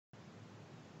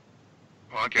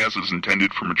Podcast is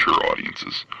intended for mature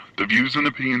audiences. The views and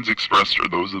opinions expressed are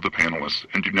those of the panelists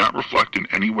and do not reflect in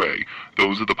any way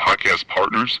those of the podcast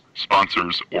partners,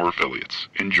 sponsors, or affiliates.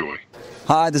 Enjoy.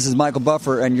 Hi, this is Michael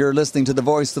Buffer, and you're listening to the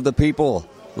Voice of the People.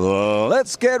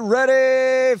 Let's get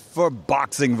ready for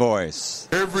Boxing Voice.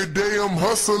 Every day I'm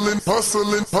hustling. Every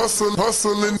day I'm hustling.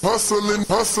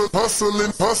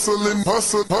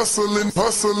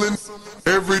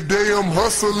 Every day I'm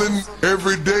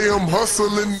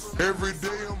hustling. Every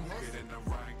day I'm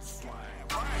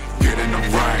Get in the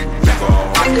ring,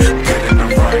 nigga. Get in the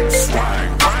ring,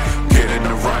 swing. Get in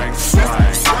the ring,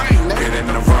 swing. Get in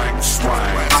the ring,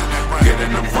 swing. Get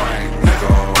in the ring,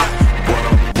 nigga. What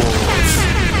up, boys?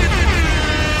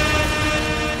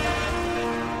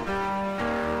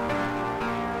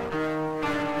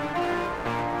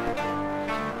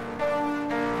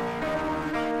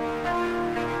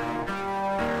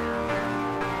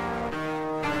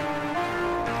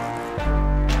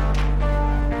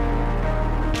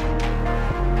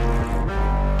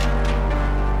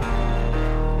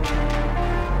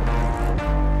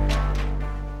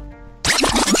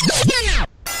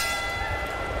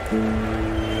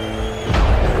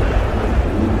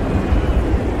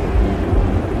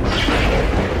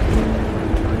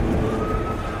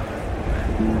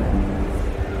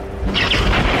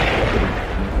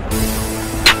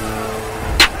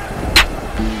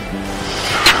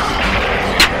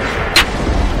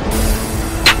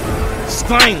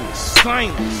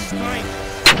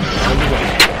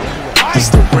 It's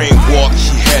the ring walk,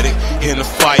 he headed in the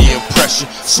fire impression.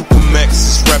 SuperMEX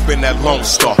is reppin' that Lone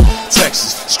Star,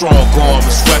 Texas. Strong arm,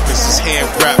 his weapons, his hand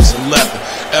wraps in leather.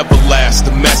 Everlast,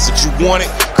 the message you want it,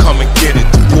 come and get it.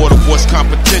 The border was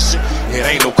competition, it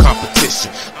ain't no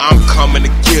competition. I'm coming to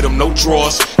get him, no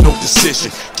draws, no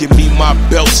decision. Give me my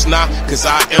belts now, cause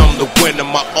I am the winner.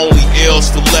 My only L's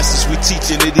for lessons we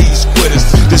teaching to these quitters.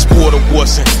 This border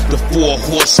wasn't the 4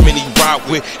 horsemen he ride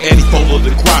with. Anti-Bolo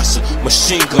the Garcia,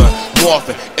 machine gun,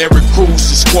 Marvin, Eric Cruz,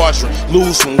 the squadron.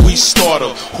 Lose when we start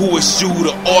up. Who is you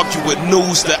to argue with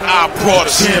news that I brought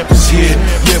us? Champ is here,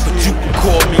 yeah, but you can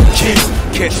call me king.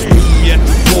 Catch me at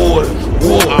the border,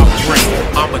 war I bring.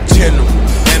 I'm a general,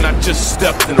 and I just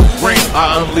stepped in the ring.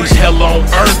 I unleash hell on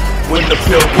earth when the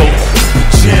bell goes. The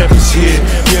champ is here,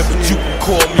 yeah, but you can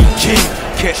call me king.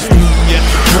 Catch me at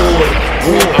the border,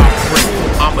 war I bring.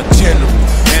 I'm a general,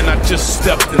 and I just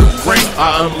stepped in the ring.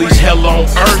 I unleash hell on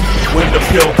earth when the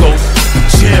bell goes. The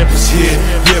champ is here,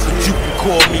 yeah, but you can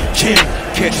call me king.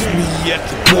 Catch me at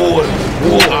the border,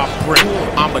 war I bring.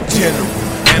 I'm a general,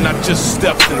 and I just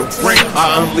stepped in the ring.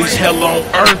 I unleash hell on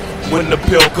earth when the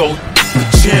bell goes. The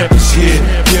champ is here,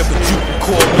 yeah, but you can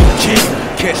call me king.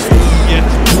 Catch me at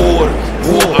the border,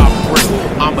 war I bring.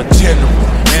 I'm a general,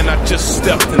 and I just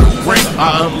stepped in the ring.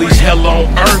 I unleash hell on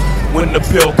earth when the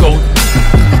bell goes.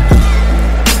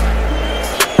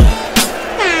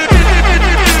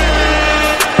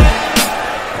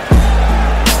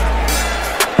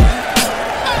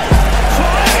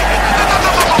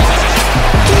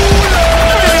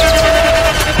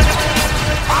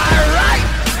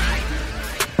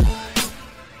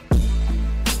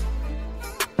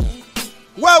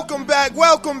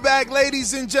 Welcome back,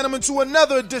 ladies and gentlemen, to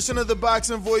another edition of the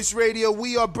Boxing Voice Radio.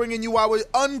 We are bringing you our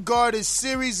Unguarded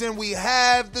series, and we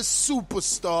have the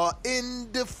superstar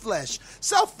in the flesh,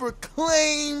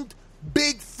 self-proclaimed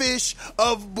big fish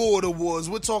of border wars.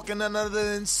 We're talking none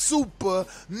other than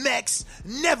SuperMEX,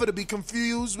 never to be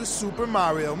confused with Super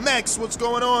Mario. Mex, what's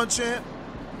going on, champ?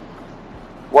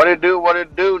 What it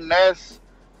do, Ness?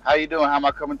 How you doing? How am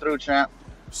I coming through, champ?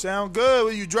 Sound good.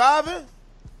 Were you driving?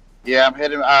 Yeah, I'm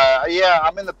heading.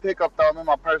 I'm in the pickup though. I'm in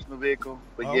my personal vehicle,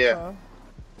 but okay. Yeah.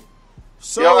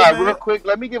 So, yo, real quick,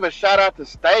 let me give a shout out to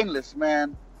Stainless,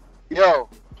 man. Yo,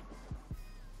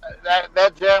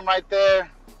 that jam right there,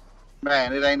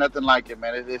 man. It ain't nothing like it,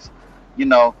 man. It's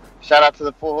shout out to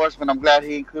the Four Horsemen. I'm glad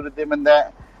he included them in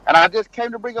that. And I just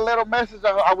came to bring a little message.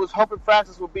 I was hoping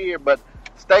Francis would be here, but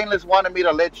Stainless wanted me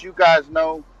to let you guys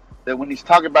know that when he's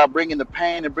talking about bringing the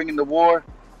pain and bringing the war,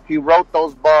 he wrote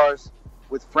those bars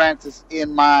with Francis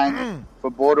in mind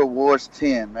for Border Wars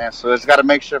 10, man. So it's got to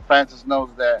make sure Francis knows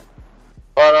that.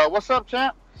 But what's up,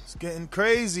 champ? It's getting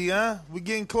crazy, huh? We're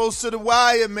getting close to the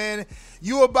wire, man.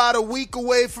 You about a week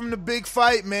away from the big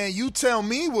fight, man. You tell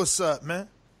me what's up, man.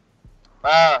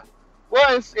 Well,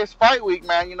 it's fight week,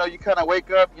 man. You know, you kind of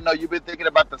wake up. You know, you've been thinking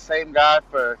about the same guy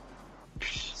for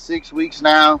 6 weeks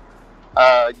now.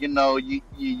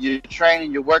 You're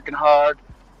training, you're working hard,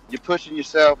 you're pushing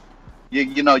yourself. You're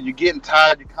getting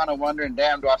tired. You're kind of wondering,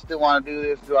 damn, do I still want to do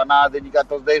this? Do I not? Then you got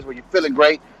those days where you're feeling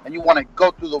great and you want to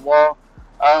go through the wall.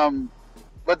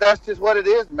 But that's just what it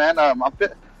is, man. I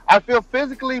I feel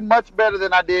physically much better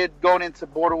than I did going into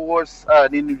Border Wars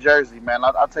in New Jersey, man.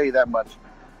 I'll tell you that much.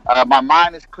 My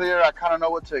mind is clear. I kind of know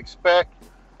what to expect.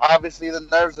 Obviously, the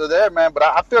nerves are there, man, but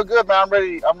I feel good, man.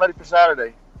 I'm ready for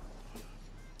Saturday.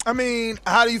 I mean,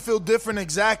 how do you feel different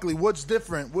exactly? What's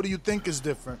different? What do you think is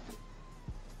different?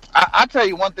 I'll tell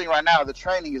you one thing right now. The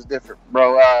training is different,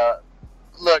 bro.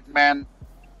 Look, man,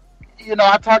 you know,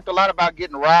 I talked a lot about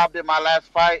getting robbed in my last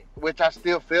fight, which I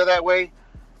still feel that way.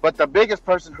 But the biggest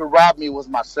person who robbed me was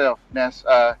myself, Ness.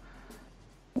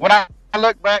 When I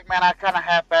look back, man, I kind of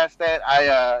half-assed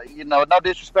that. You know, no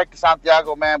disrespect to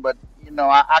Santiago, man, but, you know,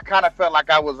 I kind of felt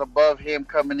like I was above him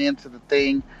coming into the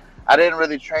thing. I didn't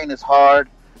really train as hard.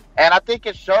 And I think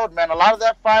it showed, man. A lot of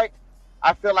that fight,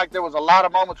 I feel like there was a lot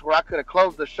of moments where I could have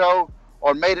closed the show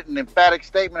or made it an emphatic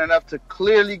statement enough to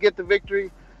clearly get the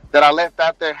victory that I left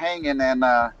out there hanging. And,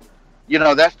 you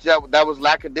know, that was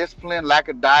lack of discipline, lack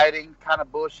of dieting, kind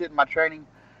of bullshit in my training.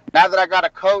 Now that I got a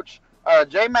coach,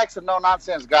 J-Mac's a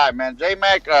no-nonsense guy, man.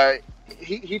 J-Mac,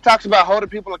 he talks about holding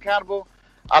people accountable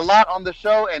a lot on the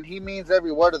show, and he means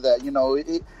every word of that, you know.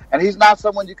 And he's not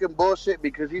someone you can bullshit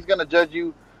because he's going to judge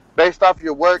you based off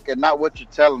your work and not what you're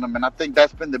telling him. And I think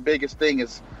that's been the biggest thing,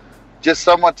 is just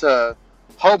someone to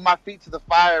hold my feet to the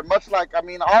fire, much like, I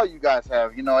mean, all you guys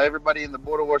have. You know, everybody in the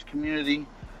Border Wars community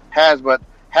has, but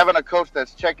having a coach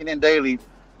that's checking in daily,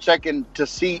 checking to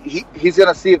see, he's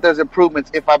going to see if there's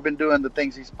improvements if I've been doing the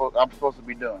things I'm supposed to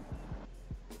be doing.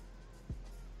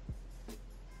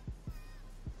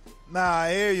 Nah,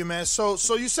 I hear you, man. So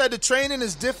you said the training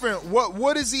is different.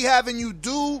 What is he having you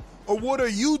do, or what are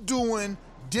you doing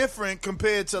different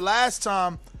compared to last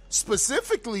time,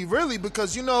 specifically, really?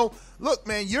 Because, you know, look,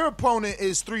 man, your opponent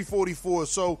is 344,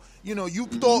 so, you know, you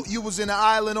thought you was in an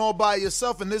island all by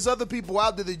yourself, and there's other people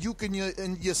out there that you can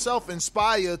yourself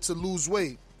inspire to lose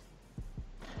weight.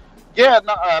 Yeah,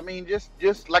 no, I mean,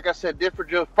 just like I said,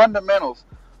 different fundamentals,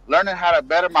 learning how to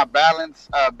better my balance,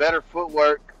 better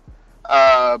footwork,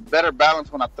 better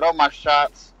balance when I throw my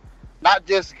shots. Not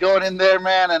just going in there,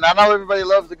 man. And I know everybody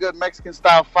loves a good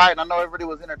Mexican-style fight, and I know everybody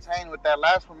was entertained with that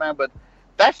last one, man. But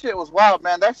that shit was wild,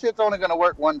 man. That shit's only going to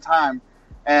work one time.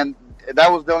 And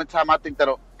that was the only time I think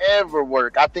that'll ever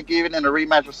work. I think even in a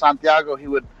rematch with Santiago, he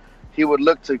would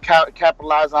look to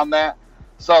capitalize on that.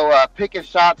 So picking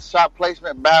shots, shot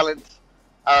placement, balance,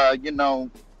 you know,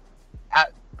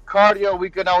 cardio we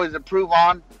can always improve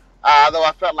on. Though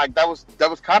I felt like that was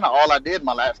kind of all I did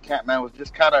my last camp, man, was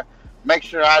just kind of make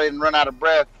sure I didn't run out of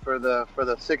breath for the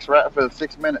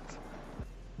 6 minutes.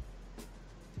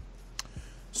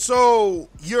 So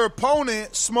your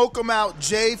opponent, Smoke 'em Out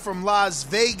Jay from Las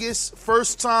Vegas,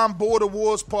 first-time Border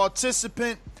Wars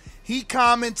participant, he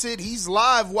commented, he's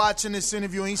live watching this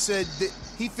interview, and he said that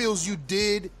he feels you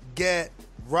did get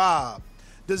robbed.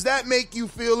 Does that make you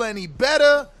feel any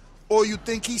better, or you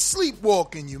think he's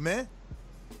sleepwalking you, man?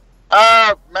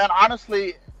 Man,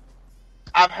 honestly,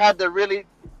 I had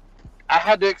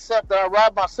to accept that I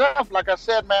robbed myself. Like I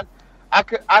said, man,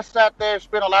 I sat there and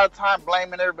spent a lot of time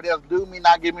blaming everybody else, me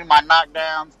not giving me my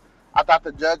knockdowns. I thought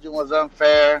the judging was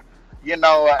unfair. You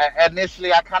know,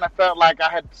 initially I kind of felt like I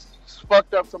had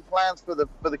fucked up some plans for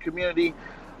the community.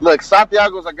 Look,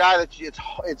 Santiago's a guy that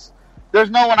there's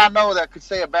no one I know that could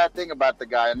say a bad thing about the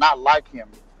guy and not like him.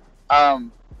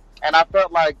 And I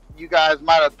felt like you guys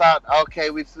might have thought, okay,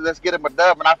 let's get him a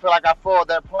dub, and I feel like I foiled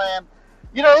that plan.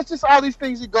 You know, it's just all these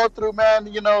things you go through, man.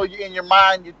 You know, in your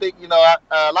mind, you think, you know,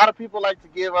 a lot of people like to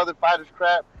give other fighters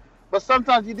crap, but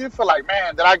sometimes you do feel like,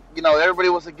 man, everybody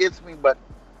was against me. But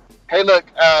hey, look,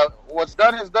 what's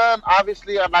done is done.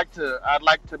 Obviously, I'd like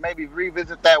to maybe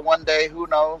revisit that one day. Who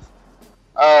knows?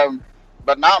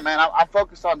 But now, man, I'm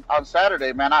focused on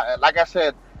Saturday, man. Like I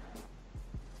said,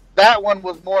 that one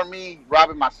was more me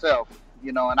robbing myself,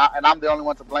 you know, and I'm the only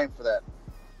one to blame for that.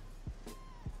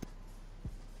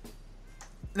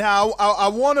 Now, I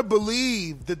want to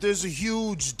believe that there's a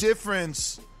huge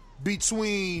difference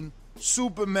between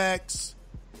SuperMEX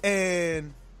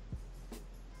and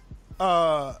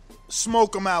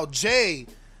Smoke 'em Out Jay,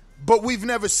 but we've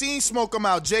never seen Smoke 'em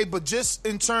Out Jay. But just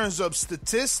in terms of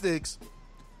statistics,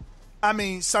 I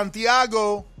mean,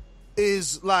 Santiago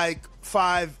is like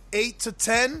 5'8" to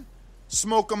 10.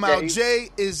 Smoke 'em Out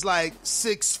Jay is like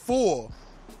 6'4".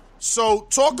 So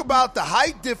talk about the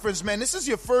height difference, man. This is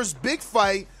your first big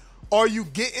fight. Are you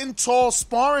getting tall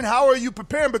sparring? How are you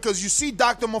preparing? Because you see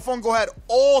Dr. Mofongo had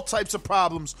all types of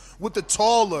problems with the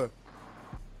taller,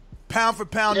 pound for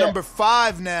pound number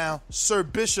 5 now, Sir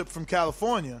Bishop from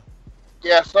California.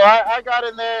 Yeah, so I got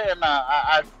in there, and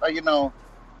I you know,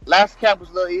 last camp was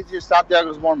a little easier. Santiago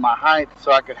was more my height,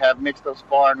 so I could have mixed up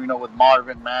sparring, you know, with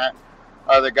Marvin, Matt,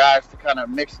 other guys to kind of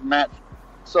mix and match.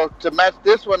 So to match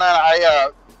this one,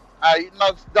 I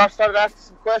started asking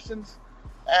some questions,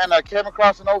 and I came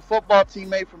across an old football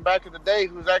teammate from back in the day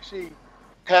who's actually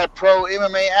had pro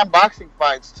MMA and boxing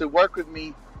fights to work with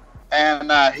me,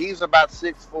 and he's about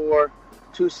 6'4",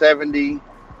 270.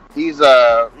 He's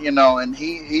and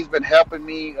he's been helping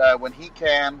me when he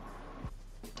can.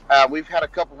 We've had a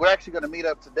couple. We're actually going to meet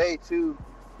up today too.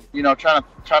 Trying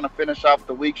to finish off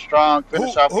the week strong,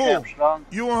 camp strong.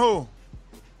 You and who?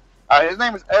 His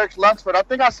name is Eric Lunsford. I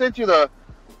think I sent you the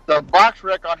box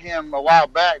rec on him a while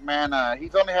back, man.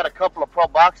 He's only had a couple of pro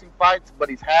boxing fights, but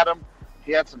he's had them.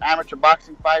 He had some amateur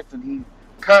boxing fights, and he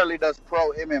currently does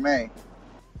pro MMA.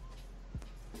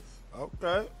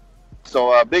 Okay.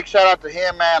 So big shout out to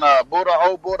him, man.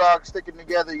 Old Bulldogs sticking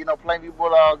together. Plainview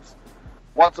Bulldogs.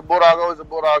 Once a Bulldog, always a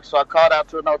Bulldog. So I called out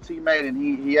to an old teammate, and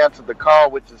he answered the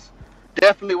call, which is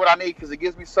definitely what I need because it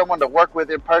gives me someone to work with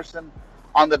in person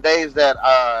on the days that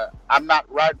I'm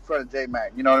not right in front of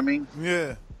J-Mac. You know what I mean?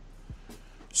 Yeah.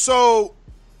 So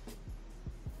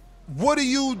what are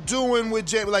you doing with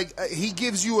J? Like, he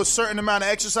gives you a certain amount of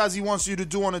exercise he wants you to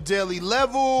do on a daily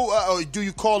level? Or do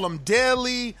you call him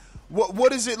daily?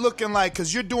 What is it looking like?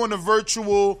 Because you're doing a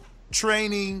virtual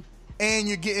training and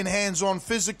you're getting hands-on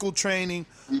physical training.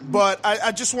 Mm-hmm. But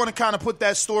I just want to kind of put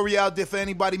that story out there for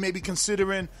anybody maybe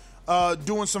considering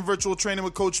doing some virtual training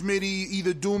with Coach Mitty,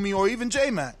 either Doomy or even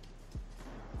J-Mac.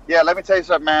 Yeah, let me tell you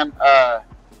something, man.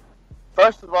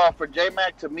 First of all, for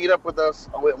J-Mac to meet up with us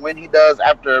when he does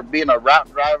after being a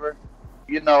route driver,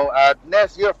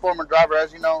 Ness, you're a former driver,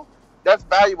 as you know. That's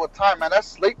valuable time, man. That's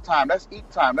sleep time. That's eat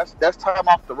time. That's time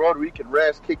off the road where you can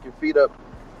rest, kick your feet up.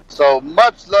 So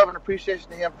much love and appreciation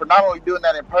to him for not only doing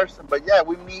that in person, but yeah,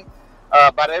 we meet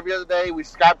about every other day. We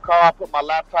Skype call. I put my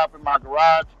laptop in my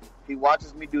garage. He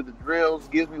watches me do the drills,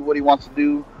 gives me what he wants to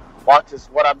do, watches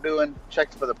what I'm doing,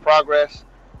 checks for the progress,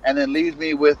 and then leaves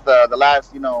me with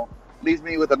leaves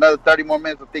me with another 30 more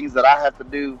minutes of things that I have to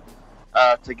do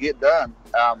to get done.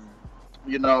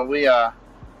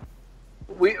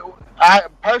 I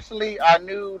personally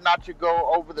knew not to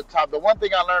go over the top. The one thing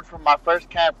I learned from my first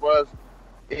camp was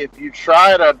if you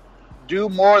try to do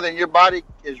more than your body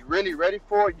is really ready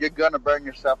for, you're going to burn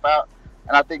yourself out.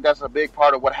 And I think that's a big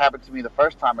part of what happened to me the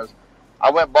first time is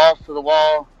I went balls to the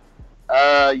wall,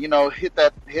 hit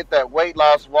that weight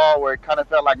loss wall where it kind of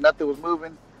felt like nothing was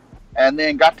moving, and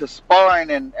then got to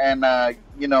sparring and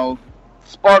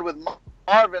sparred with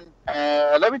Marvin.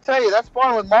 Let me tell you, that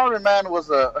sparring with Marvin, man, was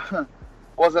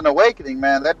an awakening,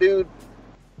 man. That dude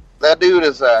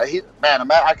is I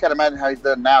can't imagine how he's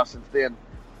done now since then.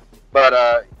 But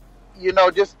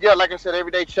like I said,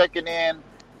 every day checking in,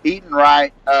 eating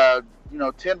right,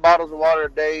 10 bottles of water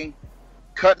a day,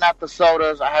 cutting out the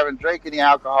sodas. I haven't drank any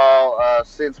alcohol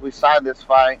since we signed this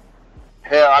fight.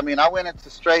 Hell, I went into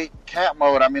straight camp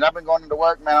mode. I've been going into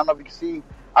work, man. I don't know if you can see.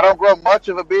 I don't grow much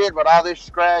of a beard, but all this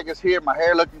scrag is here. My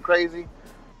hair looking crazy.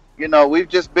 We've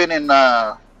just been in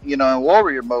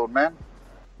warrior mode, man.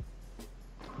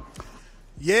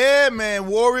 Yeah, man,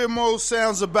 warrior mode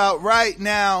sounds about right.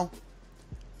 Now,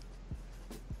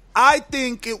 I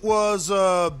think it was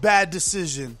a bad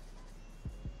decision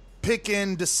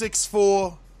picking the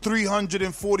 6'4",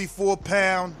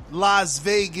 344-pound Las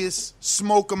Vegas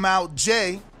smoke 'em out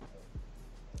Jay.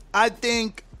 I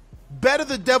think better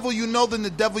the devil you know than the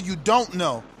devil you don't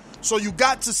know. So you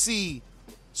got to see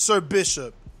Sir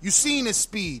Bishop. You seen his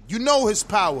speed. You know his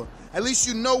power. At least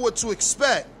you know what to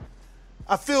expect.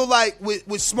 I feel like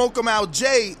with Smoke 'em Out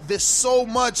Jay, there's so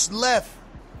much left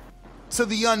to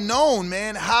the unknown,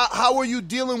 man. How are you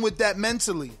dealing with that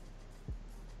mentally?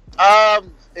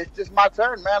 It's just my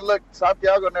turn, man. Look,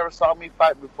 Santiago never saw me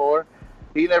fight before.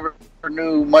 He never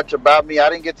knew much about me. I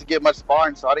didn't get to get much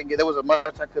sparring, so there wasn't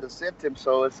much I could have sent him.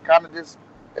 So it's kind of just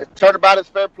turnabout is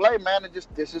fair play, man.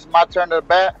 This is my turn to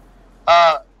bat.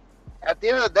 At the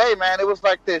end of the day, man, it was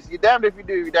like this. You're damned if you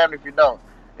do, you're damned if you don't.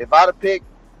 If I'd have picked,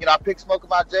 I picked Smoke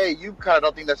 'em Out Jay, you kind of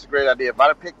don't think that's a great idea. If I'd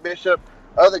have picked Bishop,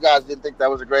 other guys didn't think that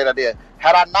was a great idea.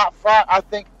 Had I not fought, I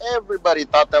think everybody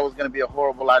thought that was going to be a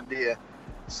horrible idea.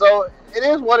 So it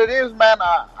is what it is, man.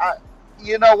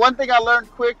 One thing I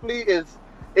learned quickly is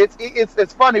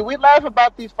it's funny. We laugh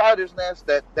about these fighters, Ness,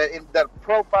 that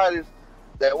pro fighters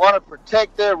that want to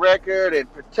protect their record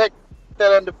and protect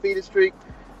that undefeated streak.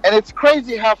 And it's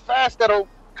crazy how fast that'll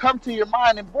come to your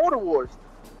mind in border wars.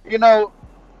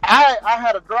 I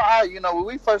had a draw. When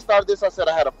we first started this, I said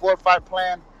I had a 4-fight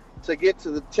plan to get to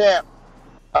the champ.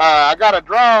 I got a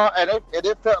draw, and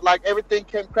it felt like everything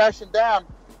came crashing down.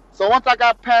 So once I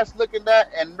got past looking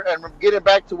at and getting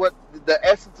back to what the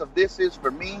essence of this is for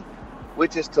me,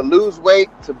 which is to lose weight,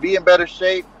 to be in better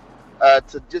shape,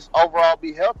 to just overall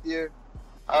be healthier,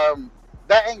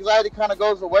 that anxiety kind of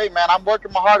goes away, man. I'm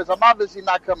working my hardest. I'm obviously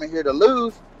not coming here to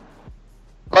lose,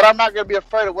 but I'm not going to be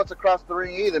afraid of what's across the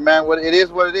ring either, man. It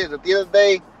is what it is. At the end of the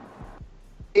day,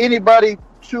 anybody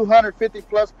 250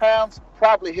 plus pounds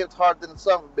probably hits harder than the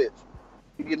son of a bitch.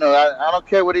 You know, I don't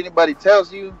care what anybody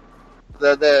tells you.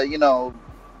 You know,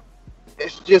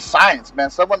 it's just science,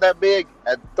 man. Someone that big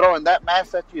and throwing that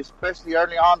mass at you, especially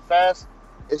early on fast,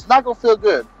 it's not going to feel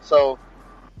good. So,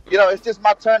 you know, it's just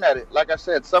my turn at it. Like I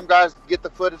said, some guys get the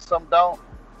footage, some don't.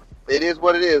 It is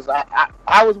what it is.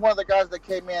 I was one of the guys that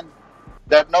came in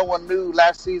that no one knew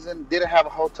last season, didn't have a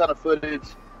whole ton of footage.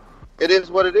 It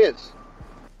is what it is.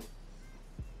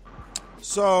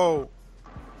 So,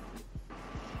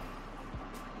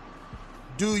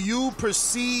 do you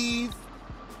perceive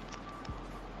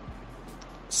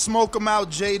Smoke 'em Out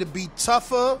Jay to be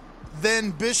tougher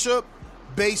than Bishop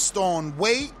based on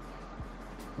weight,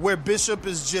 where Bishop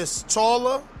is just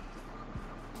taller?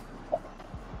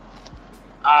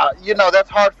 You know, that's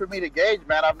hard for me to gauge,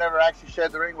 man. I've never actually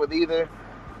shared the ring with either.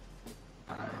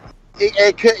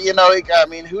 It could, you know, I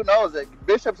mean, who knows?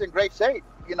 Bishop's in great shape,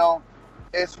 you know.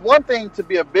 It's one thing to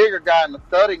be a bigger guy and a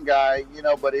thudding guy, you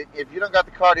know, but if you don't got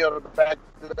the cardio to the back,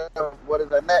 what does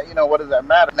that, you know, what does that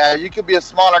matter? Now, you could be a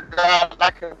smaller guy and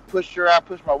I can push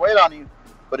my weight on you,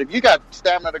 but if you got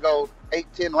stamina to go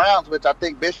 8-10 rounds, which I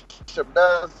think Bishop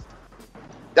does,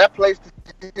 that plays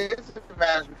to his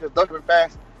advantage because those are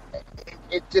fast.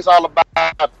 It's just all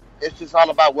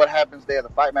about what happens there in the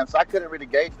fight, man. So I couldn't really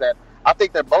gauge that. I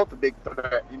think they're both a big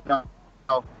threat, you know.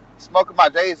 Smoking my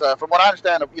days, from what I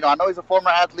understand, you know, I know he's a former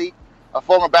athlete, a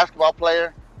former basketball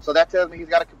player, so that tells me he's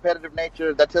got a competitive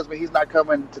nature. That tells me he's not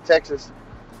coming to Texas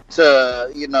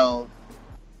to, you know,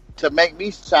 to make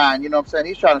me shine. You know what I'm saying?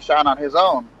 He's trying to shine on his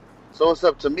own. So it's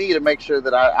up to me to make sure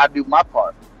that I do my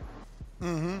part.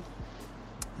 Mm-hmm.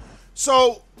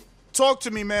 So, talk to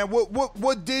me, man.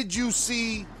 What did you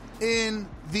see in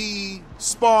the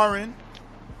sparring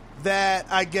that,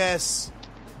 I guess,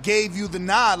 gave you the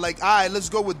nod? Like, all right, let's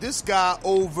go with this guy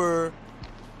over,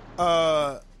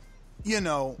 you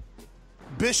know,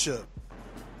 Bishop.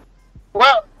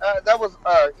 Well, that was,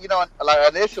 you know,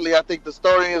 like initially, I think the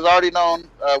story is already known.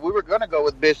 We were going to go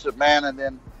with Bishop, man, and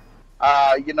then,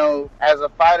 you know, as a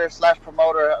fighter /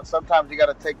 promoter, sometimes you got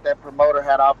to take that promoter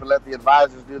hat off and let the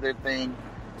advisors do their thing.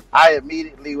 I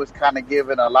immediately was kind of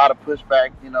given a lot of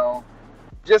pushback, you know,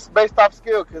 just based off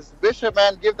skill, because Bishop,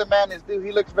 man, give the man his due.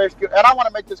 He looks very skilled. And I want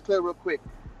to make this clear real quick.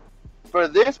 For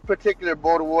this particular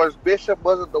Border Wars, Bishop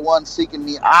wasn't the one seeking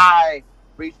me. I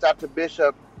reached out to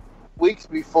Bishop weeks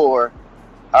before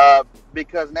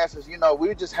because, Nestor, you know,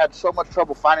 we just had so much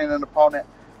trouble finding an opponent.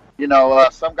 You know,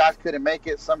 some guys couldn't make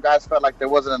it. Some guys felt like there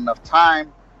wasn't enough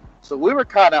time. So we were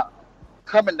kind of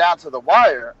coming down to the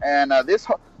wire. And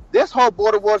this whole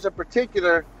Border Wars in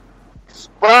particular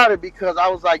started because I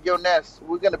was like, yo, Ness,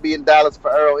 we're going to be in Dallas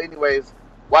for Earl anyways.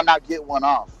 Why not get one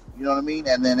off? You know what I mean?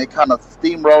 And then it kind of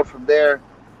steamrolled from there,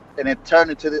 and it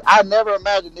turned into this. I never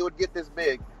imagined it would get this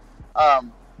big.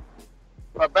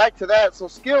 But back to that. So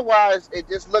skill-wise, it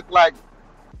just looked like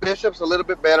Bishop's a little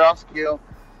bit better on skill.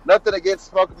 Nothing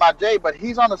against Smoking My J, but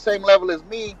he's on the same level as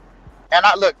me. And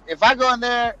look, if I go in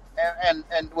there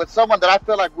and with someone that I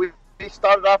feel like we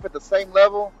started off at the same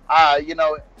level, you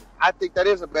know, I think that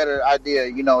is a better idea.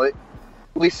 You know,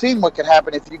 we've seen what can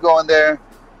happen if you go in there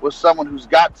with someone who's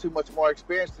got too much more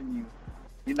experience than you.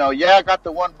 You know, yeah, I got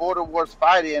the one Border Wars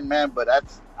fight in, man, but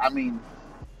I mean,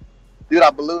 dude, I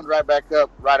ballooned right back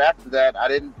up right after that. I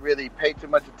didn't really pay too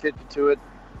much attention to it.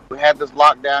 We had this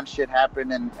lockdown shit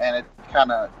happen, and it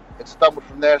kind of stumbled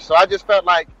from there. So I just felt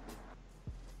like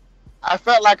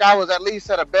I was at least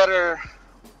at a better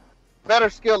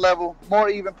skill level, more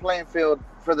even playing field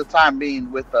for the time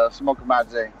being with Smoking My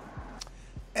J.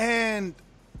 And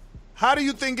how do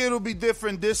you think it'll be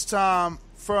different this time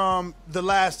from the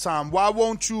last time? Why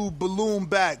won't you balloon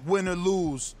back, win or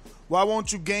lose? Why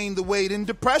won't you gain the weight in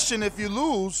depression if you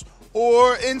lose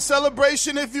or in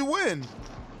celebration if you win?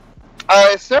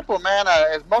 It's simple, man.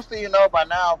 As most of you know by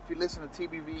now, if you listen to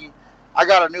TBV, I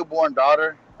got a newborn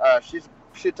daughter.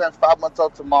 She turns 5 months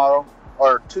old tomorrow,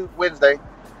 or Wednesday.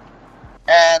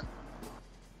 And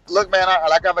look, man,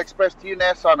 like I've expressed to you,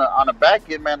 Ness, on a back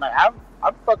end, man, like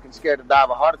I'm fucking scared to die of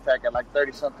a heart attack at like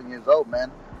 30-something years old,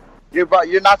 man.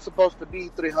 You're not supposed to be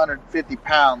 350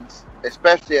 pounds,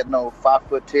 especially at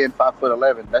 5'10",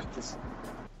 5'11". That's just,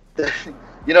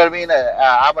 you know what I mean?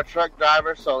 I'm a truck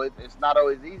driver, so it's not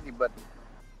always easy, but,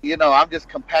 you know, I'm just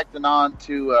compacting on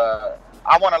to,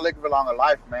 I want to live a longer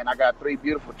life, man. I got 3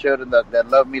 beautiful children that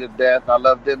love me to death. I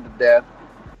love them to death.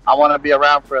 I want to be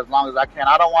around for as long as I can.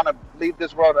 I don't want to leave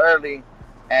this world early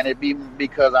and it be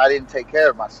because I didn't take care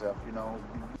of myself. You know,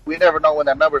 we never know when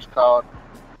that number's called.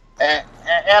 And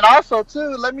also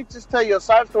too, let me just tell you a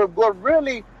side story. What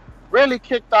really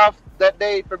kicked off that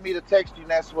day for me to text you,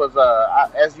 Ness, was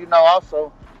as you know,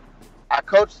 also I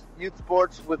coach youth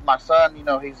sports with my son. You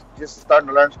know, he's just starting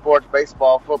to learn sports,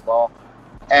 baseball, football,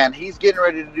 and he's getting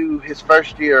ready to do his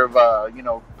first year of you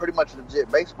know, pretty much legit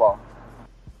baseball.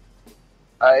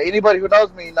 Anybody who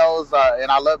knows me knows,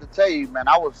 and I love to tell you, man,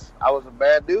 I was a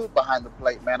bad dude behind the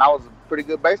plate, man. I was a pretty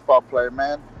good baseball player,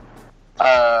 man.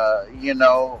 You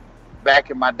know,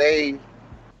 back in my day,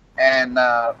 and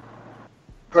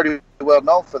pretty well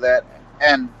known for that.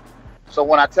 And so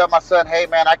when I tell my son, hey,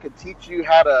 man, I could teach you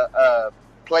how to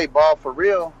play ball for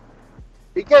real,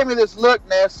 he gave me this look,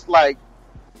 Ness, like,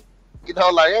 you know,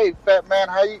 like, hey, fat man,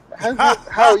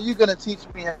 how are you going to teach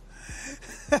me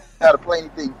how to play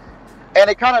anything? And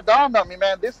it kind of dawned on me,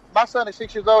 man, my son is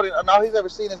 6 years old, and all he's ever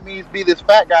seen is me be this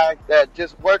fat guy that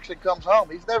just works and comes home.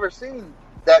 He's never seen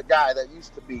that guy that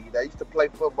used to play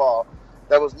football,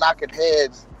 that was knocking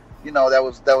heads, you know, that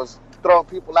was throwing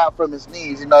people out from his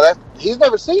knees. You know, that he's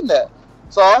never seen that.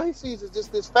 So all he sees is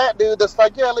just this fat dude that's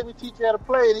like, yeah, let me teach you how to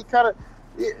play. And he kind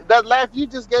of, that laugh you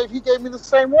just gave, he gave me the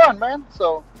same one, man.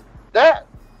 So that,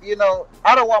 you know,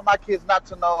 I don't want my kids not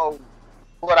to know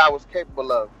what I was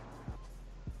capable of.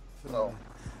 So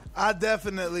I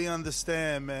definitely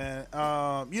understand, man.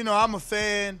 You know, I'm a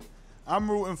fan. I'm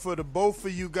rooting for the both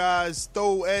of you guys.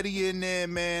 Throw Eddie in there,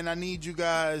 man. I need you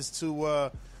guys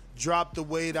to drop the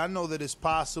weight. I know that it's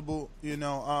possible. You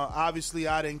know, obviously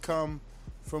I didn't come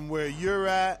from where you're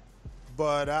at,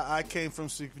 but I came from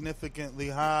significantly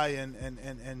high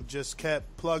and just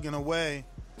kept plugging away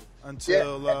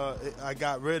until I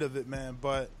got rid of it, man.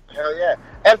 But hell yeah.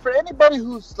 And for anybody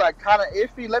who's like kind of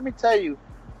iffy, let me tell you,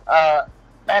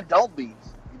 man, don't be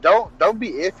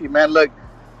iffy, man. Look,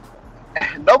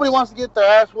 nobody wants to get their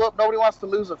ass whooped. Nobody wants to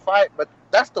lose a fight, but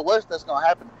that's the worst that's going to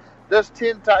happen.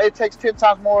 It takes 10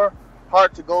 times more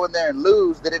hard to go in there and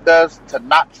lose than it does to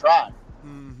not try.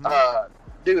 Mm-hmm.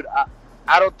 Dude,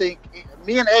 I don't think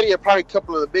me and Eddie are probably a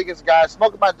couple of the biggest guys.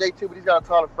 Smoking my J too, but he's got a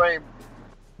taller frame,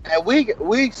 and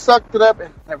we sucked it up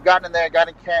and have gotten in there, got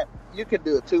in camp. You can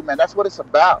do it too, man. That's what it's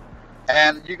about.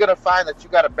 And you're gonna find that you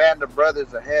got a band of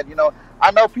brothers ahead. You know, I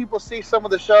know people see some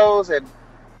of the shows and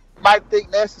might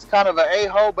think Ness is kind of an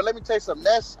a-hole, but let me tell you something.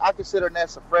 Ness, I consider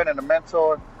Ness a friend and a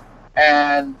mentor.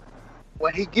 And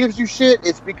when he gives you shit,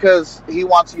 it's because he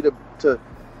wants you to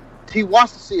he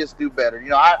wants to see us do better. You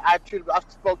know, I've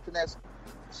spoke to Ness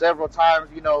several times.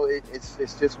 You know, it's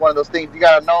just one of those things. You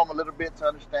gotta know him a little bit to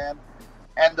understand.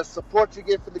 And the support you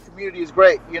get from the community is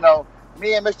great. You know,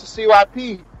 me and Mr.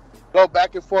 CYP go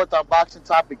back and forth on boxing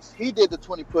topics. He did the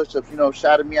 20 push-ups, you know,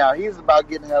 shouted me out. He's about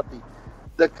getting healthy.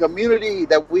 The community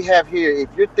that we have here, if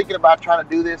you're thinking about trying to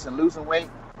do this and losing weight,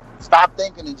 stop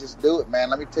thinking and just do it, man.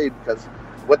 Let me tell you, because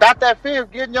without that fear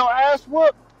of getting your ass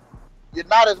whooped, you're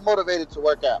not as motivated to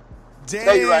work out. Damn.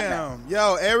 Tell you right now.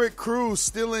 Yo, Eric Cruz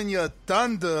stealing your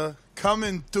thunder,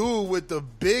 coming through with the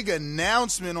big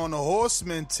announcement on the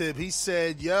Horseman tip. He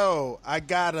said, yo, I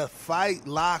got a fight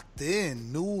locked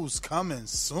in. News coming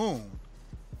soon.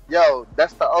 Yo,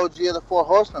 that's the OG of the Four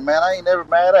Horsemen, man. I ain't never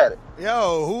mad at it.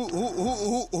 Yo,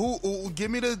 who give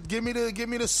me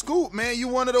the scoop, man. You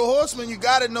one of the Horsemen, you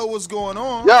gotta know what's going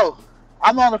on. Yo,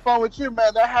 I'm on the phone with you,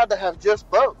 man. That had to have just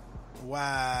broke.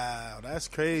 Wow, that's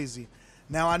crazy.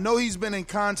 Now, I know he's been in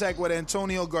contact with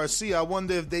Antonio Garcia. I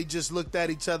wonder if they just looked at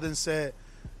each other and said,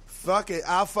 fuck it,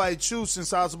 I'll fight you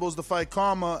since I was supposed to fight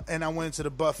Karma, and I went to the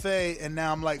buffet, and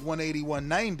now I'm like 180,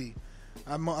 190.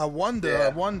 I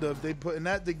wonder if they putting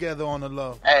that together on the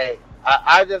low. Hey,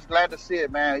 I just glad to see it,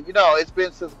 man. You know, it's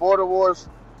been since Border Wars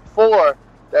 4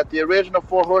 that the original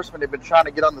Four Horsemen have been trying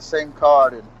to get on the same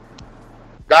card, and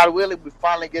God willing, we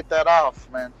finally get that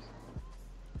off, man.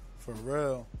 For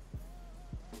real.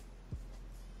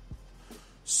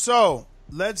 So,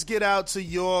 let's get out to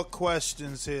your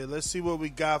questions here. Let's see what we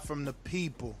got from the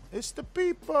people. It's the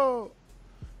people.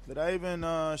 Did I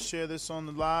even share this on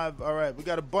the live? All right, we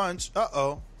got a bunch.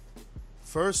 Uh-oh.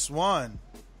 First one,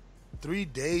 3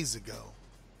 days ago.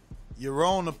 Your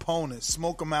own opponent,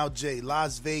 Smoke 'em Out J,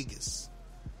 Las Vegas.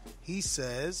 He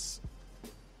says,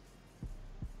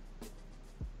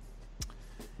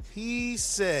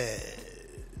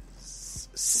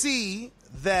 see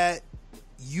that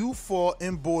you fought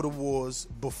in Border Wars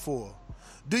before.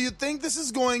 Do you think this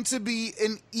is going to be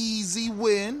an easy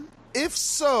win? If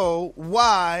so,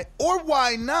 why or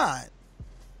why not?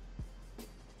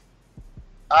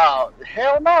 Oh,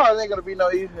 hell no, it ain't going to be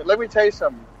no easy. Let me tell you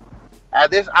something.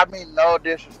 I mean no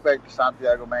disrespect to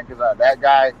Santiago, man, because that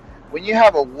guy, when you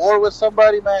have a war with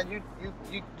somebody, man, you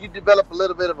you develop a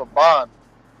little bit of a bond,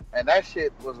 and that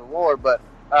shit was a war. But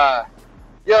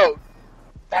yo,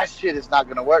 that shit is not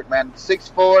gonna work, man.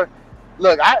 6'4".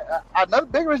 Look, another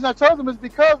big reason I chose him is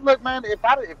because, look, man, if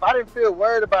I didn't feel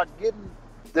worried about getting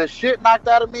the shit knocked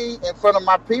out of me in front of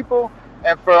my people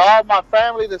and for all my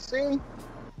family to see,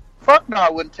 fuck no, I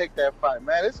wouldn't take that fight,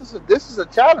 man. This is a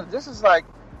challenge. This is like,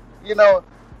 you know,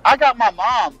 I got my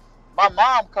mom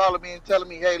calling me and telling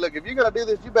me, hey, look, if you're gonna do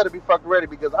this, you better be fucking ready,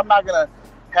 because I'm not gonna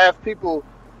have people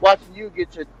watching you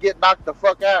get knocked the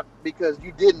fuck out because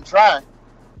you didn't try.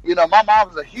 You know, my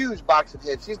mom's a huge boxing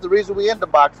head. She's the reason we into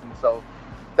boxing. So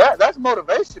that's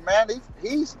motivation, man.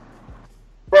 He's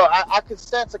bro. I can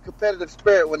sense a competitive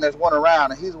spirit when there's one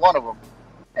around, and he's one of them.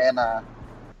 And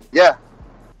yeah,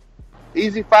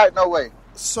 easy fight, no way.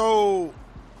 So,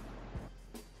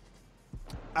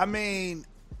 I mean,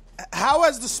 how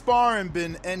has the sparring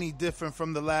been any different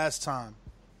from the last time?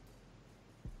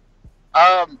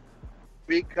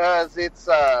 Because it's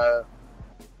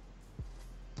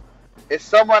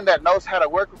someone that knows how to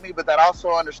work with me, but that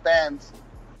also understands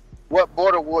what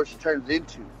Border Wars turns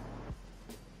into.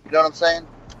 You know what I'm saying?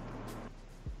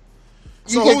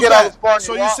 So who's that?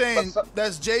 So you're saying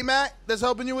that's J-Mac that's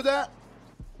helping you with that?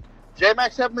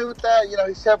 J-Mac's helping me with that. You know,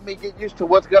 he's helping me get used to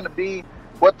what's going to be,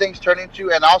 what things turn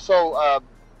into. And also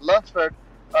Lunsford,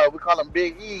 we call him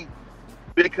Big E,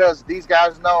 because these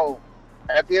guys know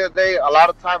at the end of the day, a lot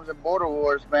of times in Border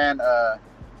Wars, man,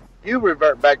 you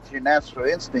revert back to your natural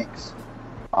instincts.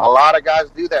 A lot of guys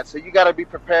do that. So you got to be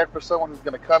prepared for someone who's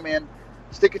going to come in,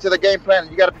 stick it to the game plan,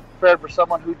 and you got to be prepared for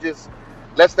someone who just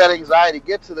lets that anxiety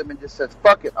get to them and just says,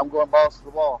 fuck it, I'm going balls to the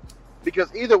wall.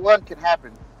 Because either one can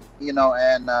happen, you know,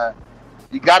 and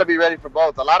you got to be ready for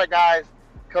both. A lot of guys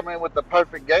come in with the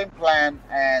perfect game plan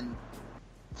and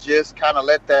just kind of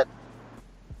let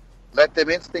them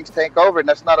instincts take over, and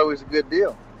that's not always a good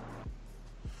deal.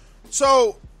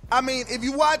 So, I mean, if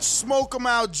you watch Smoke 'em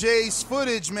Out Jay's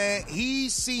footage, man, he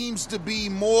seems to be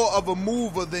more of a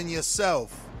mover than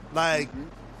yourself. Like,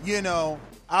 you know,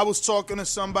 I was talking to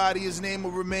somebody, his name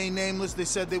will remain nameless. They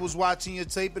said they was watching your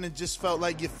tape and it just felt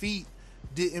like your feet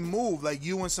didn't move. Like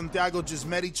you and Santiago just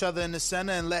met each other in the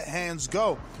center and let hands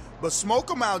go. But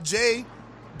Smoke 'em Out Jay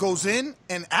goes in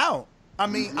and out. I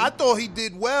mean, I thought he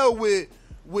did well with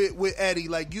Eddie.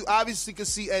 Like, you obviously could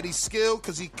see Eddie's skill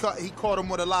because he caught him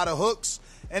with a lot of hooks.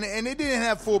 And it didn't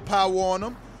have full power on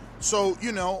him. So,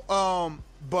 you know,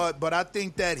 but I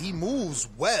think that he moves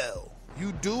well.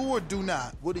 You do or do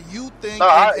not? What do you think?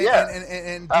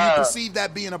 And do you perceive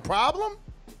that being a problem?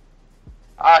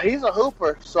 He's a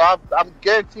hooper, so I'm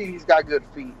guaranteed he's got good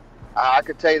feet. I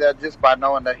could tell you that just by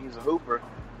knowing that he's a hooper.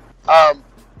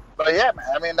 But yeah, man,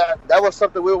 I mean, that was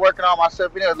something we were working on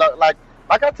myself. You know, like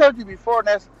I told you before,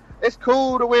 Ness, it's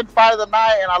cool to win Fight of the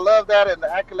Night, and I love that and the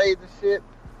accolades and shit.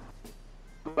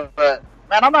 But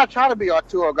man, I'm not trying to be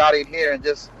Arturo Gotti in here and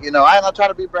just, you know, I'm not trying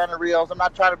to be Brandon Rios. I'm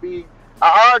not trying to be.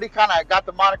 I already kind of got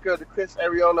the moniker of the Chris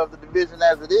Arreola of the division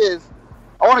as it is.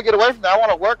 I want to get away from that. I want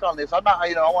to work on this. I'm not,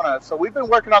 you know, I want to. So we've been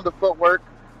working on the footwork,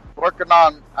 working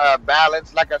on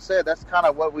balance. Like I said, that's kind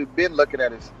of what we've been looking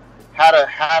at, is how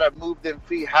to move them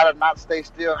feet, how to not stay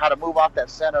still, how to move off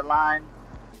that center line.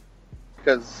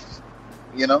 Because,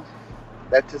 you know,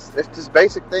 it's just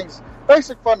basic things,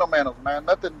 basic fundamentals, man.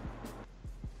 Nothing.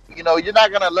 You know, you're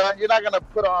not gonna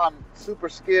put on super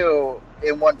skill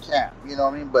in one camp. You know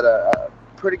what I mean? But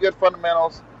pretty good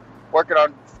fundamentals, working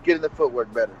on getting the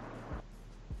footwork better.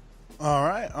 All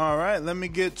right. Let me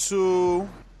get to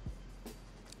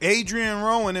Adrian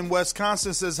Rowan in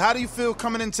Wisconsin. Says, how do you feel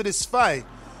coming into this fight?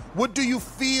 What do you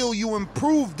feel you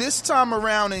improved this time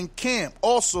around in camp?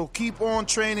 Also, keep on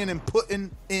training and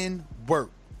putting in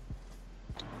work.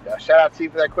 Yeah, shout out to you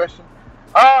for that question.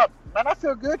 Man, I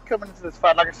feel good coming into this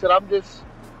fight. Like I said, I'm just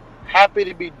happy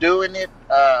to be doing it.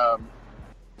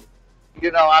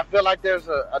 You know, I feel like there's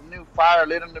a new fire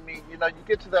lit under me. You know, you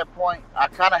get to that point, I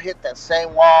kind of hit that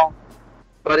same wall,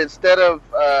 but instead of,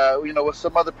 you know, with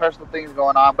some other personal things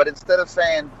going on, but instead of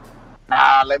saying,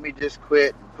 nah, let me just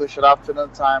quit and push it off to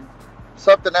another time,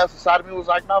 something else inside of me was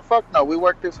like, no, fuck no, we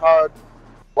worked this hard.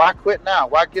 Why quit now?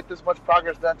 Why get this much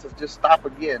progress done to just stop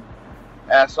again?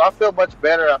 So I feel much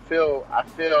better. I feel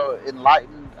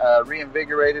enlightened,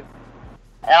 reinvigorated,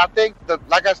 and I think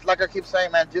like I keep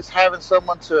saying, man, just having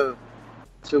someone to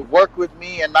work with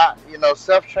me and not, you know,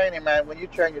 self-training, man. When you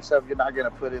train yourself, you're not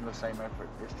gonna put in the same effort.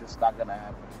 It's just not gonna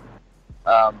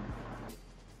happen.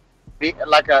 Being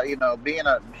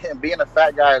a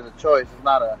fat guy is a choice. It's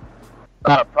not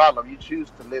a problem. You choose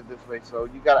to live this way, so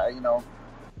you gotta, you know,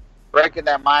 breaking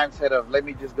that mindset of let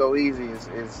me just go easy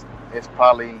is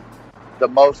probably the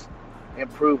most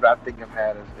improved I think I've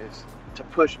had is to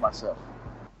push myself.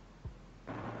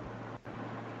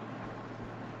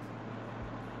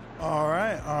 All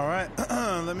right.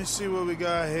 Let me see what we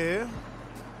got here.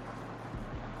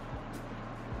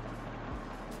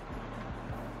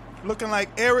 Looking like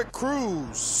Eric Cruz,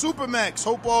 SuperMEX.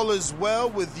 Hope all is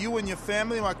well with you and your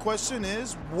family. My question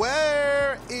is,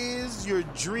 where is your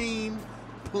dream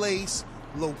place,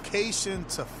 location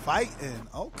to fight in?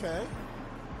 Okay.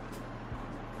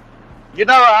 You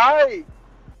know, I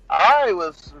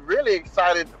was really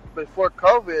excited before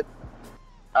COVID.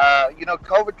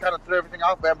 COVID kind of threw everything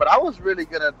off, man. But I was really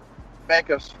gonna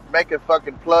make a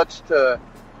fucking plunge to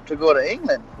go to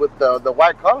England with the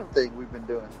white collar thing we've been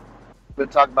doing. Been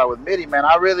talking about with Mitty, man.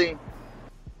 I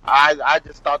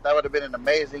just thought that would have been an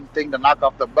amazing thing to knock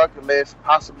off the bucket list.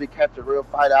 Possibly catch a real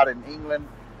fight out in England.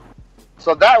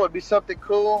 So that would be something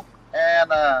cool.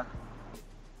 And I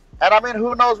mean,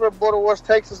 who knows where Border Wars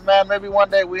takes us, man? Maybe one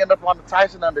day we end up on the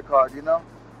Tyson undercard. You know,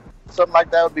 something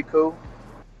like that would be cool.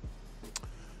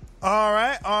 All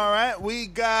right. We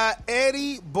got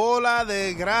Eddie Bola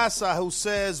de Grasa who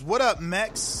says, "What up,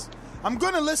 Mex? I'm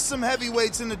going to list some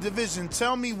heavyweights in the division.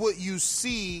 Tell me what you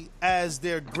see as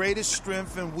their greatest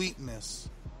strength and weakness."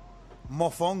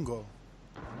 Mofongo.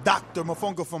 Dr.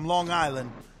 Mofongo from Long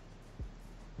Island.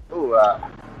 Ooh,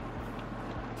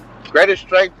 greatest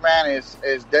strength, man, is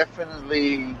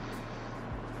definitely...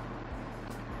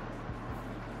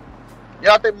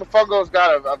 I think Mofongo's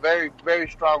got a very, very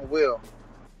strong will.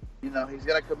 You know, he's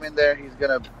going to come in there. He's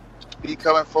going to be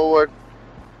coming forward.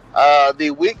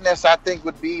 The weakness, I think,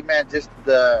 would be, man, just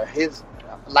his,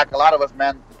 like a lot of us,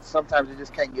 man, sometimes you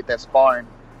just can't get that sparring.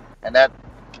 And that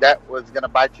was going to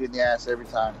bite you in the ass every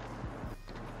time.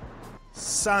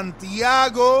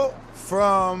 Santiago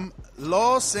from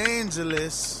Los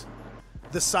Angeles,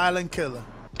 the silent killer.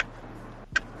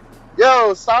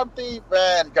 Yo, Santi,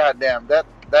 man, goddamn, that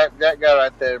guy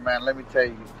right there, man, let me tell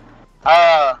you.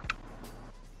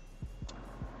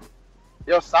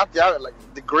 Yo, Santiago, like,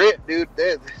 the grit, dude,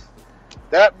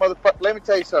 that motherfucker, let me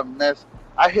tell you something, Ness.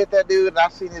 I hit that dude, and I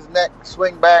seen his neck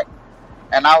swing back,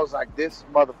 and I was like, this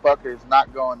motherfucker is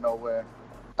not going nowhere.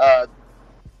 I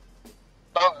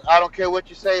don't care what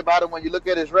you say about him. When you look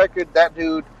at his record, that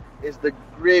dude is the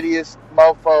grittiest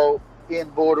mofo in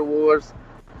Border Wars.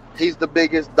 He's the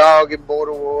biggest dog in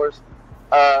Border Wars.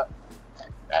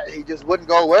 He just wouldn't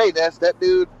go away. That's that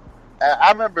dude.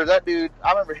 I remember hitting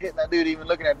that dude, even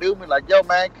looking at Newman like, yo,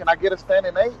 man, can I get a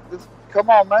standing 8? Come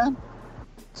on, man.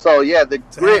 So, yeah, the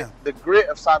grit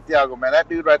of Santiago, man. That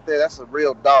dude right there, that's a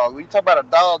real dog. When you talk about a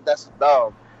dog, that's a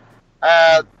dog.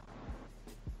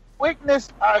 Weakness,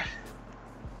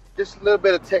 just a little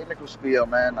bit of technical skill,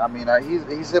 man. I mean,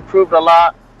 he's improved a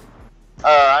lot.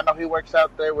 I know he works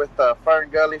out there with Fern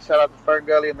Gully. Shout out to Fern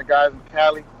Gully and the guys in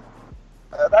Cali.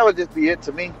 That would just be it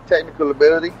to me, technical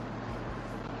ability.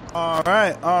 All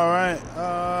right.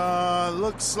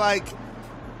 Looks like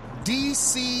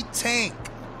DC Tank,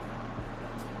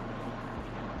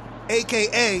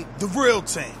 a.k.a. the real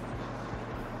Tank.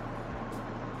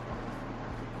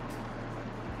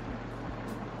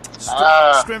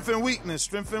 Strength and weakness.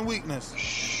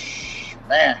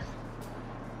 Man,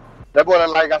 that boy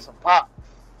like got some pop.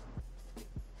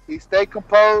 He stayed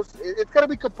composed. It's gonna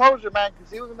be composure, man,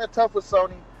 because he was in there tough with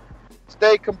Sony.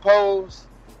 Stay composed,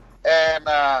 and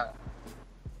man,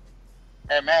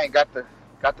 got the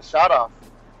shot off.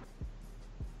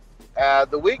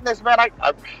 The weakness, man,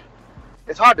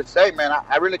 it's hard to say, man.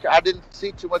 I didn't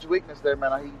see too much weakness there,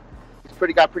 man. He's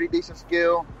got pretty decent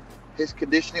skill. His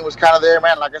conditioning was kind of there,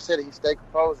 man. Like I said, he stayed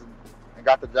composed and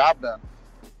got the job done.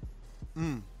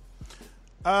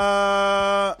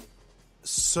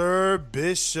 Sir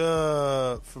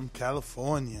Bishop from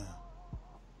California.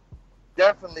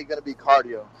 Definitely going to be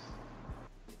cardio.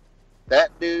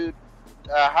 That dude,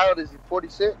 how old is he?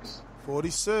 46?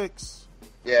 46.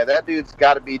 Yeah, that dude's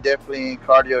got to be definitely in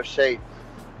cardio shape.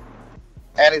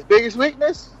 And his biggest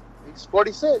weakness, he's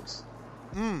 46.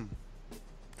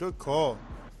 Good call.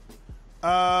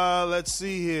 Let's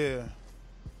see here.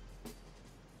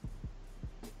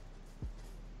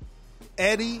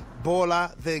 Eddie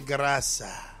Bola de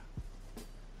Grasa.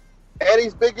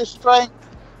 Eddie's biggest strength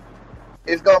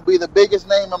is going to be the biggest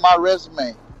name on my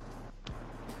resume.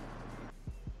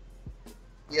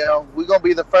 You know, we're going to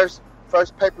be the first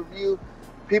pay-per-view.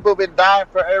 People have been dying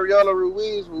for Ariola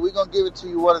Ruiz. Well, we're going to give it to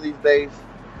you one of these days.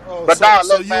 But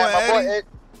look, man, my boy Ed,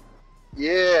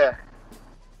 yeah.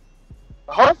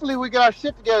 Hopefully we get our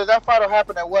shit together. That fight will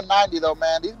happen at 190, though,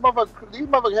 man. These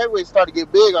motherfucking heavyweights start to get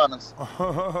big on us.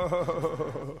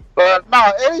 But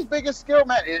no, Eddie's biggest skill,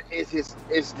 man, is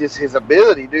just his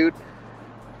ability, dude.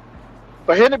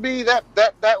 For him to be that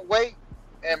weight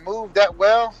and move that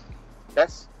well,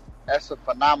 that's a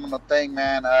phenomenal thing,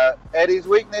 man. Eddie's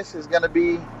weakness is going to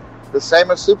be the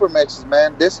same as SuperMEX's,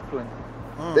 man. Discipline.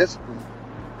 Discipline.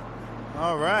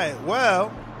 All right.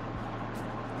 Well,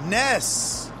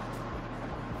 Ness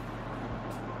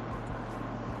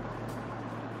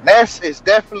is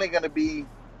definitely going to be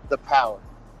the power.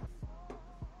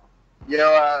 You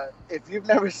know, if you've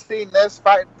never seen Ness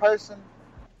fight in person,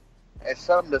 it's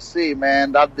something to see,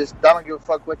 man. I just don't give a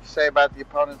fuck what you say about the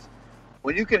opponents.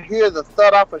 When you can hear the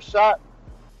thud off a shot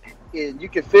and you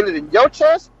can feel it in your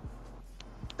chest,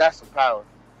 that's the power.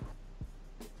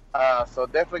 So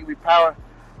definitely be power.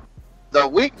 The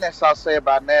weakness I'll say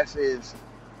about Ness is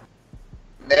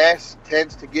Ness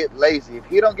tends to get lazy. If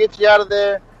he don't get you out of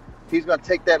there, he's going to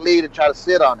take that lead and try to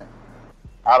sit on it.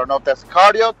 I don't know if that's a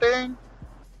cardio thing.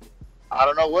 I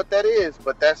don't know what that is,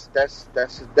 but that's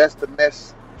the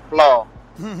Ness flaw.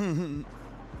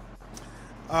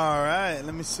 All right,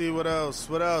 let me see what else.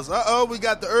 Uh-oh, we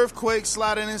got the Earthquake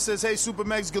sliding in. Says, hey,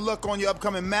 SuperMEX, good luck on your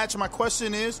upcoming match. My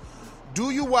question is,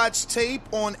 do you watch tape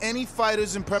on any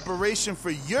fighters in preparation for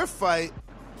your fight?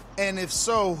 And if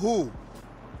so, who?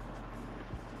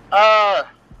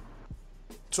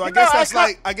 So I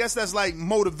guess that's like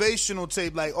motivational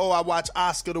tape, like, oh, I watch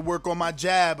Oscar to work on my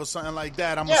jab or something like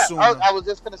that. I'm assuming. I was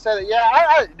just gonna say that. Yeah,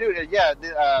 I do. Yeah,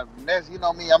 Ness, you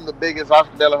know me, I'm the biggest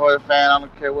Oscar De La Hoya fan. I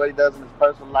don't care what he does in his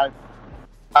personal life.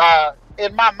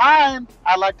 In my mind,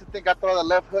 I like to think I throw the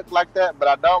left hook like that, but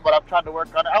I don't. But I've tried to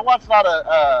work on it. I watch a lot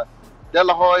of De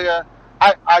La Hoya.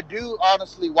 I do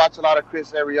honestly watch a lot of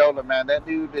Chris Arreola, man. That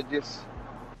dude,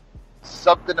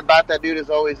 something about that dude has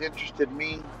always interested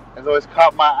me. Has always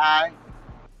caught my eye.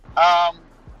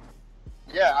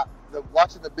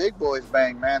 Watching the big boys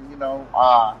bang, man. You know,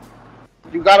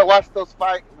 you gotta watch those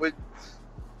fights. When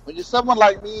you're someone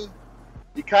like me,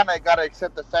 you kind of gotta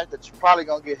accept the fact that you're probably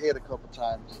gonna get hit a couple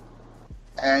times,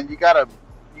 and you gotta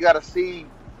see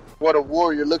what a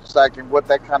warrior looks like and what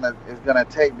that kind of is gonna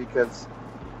take, because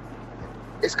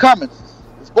it's coming.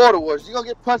 It's border wars. You're gonna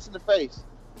get punched in the face.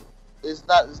 It's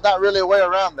not really a way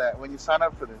around that when you sign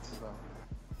up for this. So.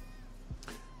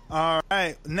 All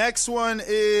right. Next one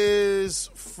is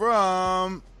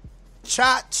from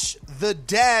Chach, the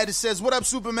dad. It says, what up,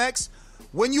 SuperMEX?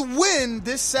 When you win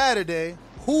this Saturday,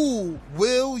 who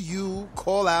will you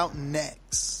call out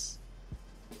next?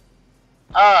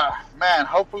 Man,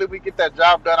 hopefully we get that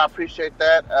job done. I appreciate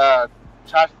that.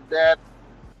 Chach, the dad.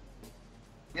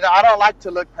 You know, I don't like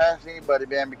to look past anybody,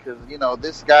 man, because, you know,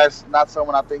 this guy's not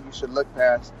someone I think you should look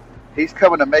past. He's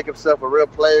coming to make himself a real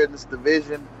player in this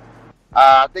division.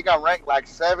 I think I'm ranked like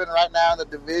 7 right now in the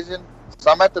division.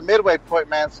 So I'm at the midway point,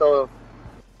 man. So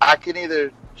I can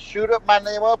either shoot up my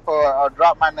name up or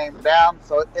drop my name down.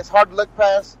 So it's hard to look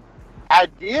past.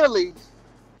 Ideally,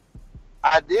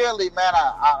 man,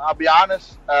 I'll be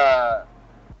honest,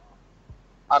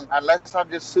 unless I'm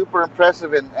just super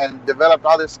impressive and developed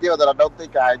all this skill that I don't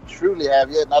think I truly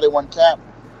have yet, not in one camp,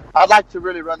 I'd like to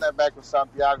really run that back with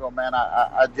Santiago, man.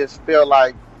 I just feel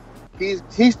like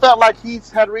he's felt like he's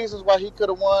had reasons why he could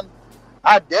have won.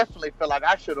 I definitely feel like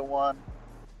I should have won.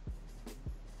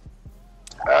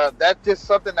 That's just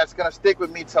something that's gonna stick with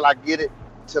me till I get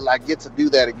to do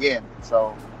that again.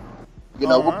 So, you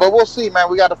know, right. But we'll see,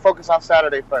 man. We got to focus on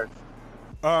Saturday first.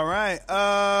 All right.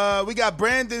 We got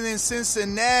Brandon in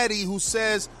Cincinnati who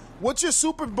says, what's your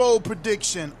Super Bowl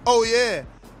prediction? Oh, yeah.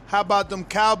 How about them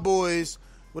Cowboys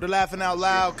with a laughing out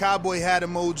loud cowboy hat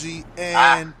emoji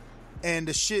and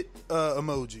the shit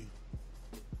emoji?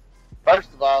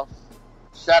 First of all,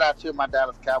 shout out to my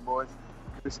Dallas Cowboys.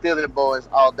 We're still the boys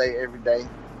all day, every day.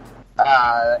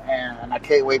 And I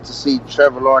can't wait to see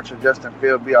Trevor Lawrence or Justin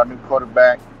Fields be our new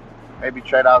quarterback. Maybe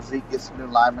trade out Zeke, get some new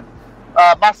linemen.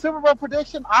 My Super Bowl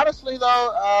prediction, honestly,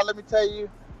 though, let me tell you,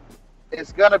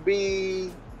 it's gonna be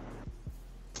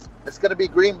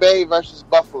Green Bay versus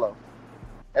Buffalo.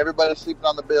 Everybody's sleeping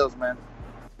on the Bills, man.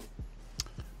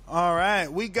 All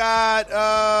right, we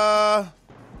got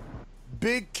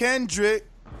Big Kendrick,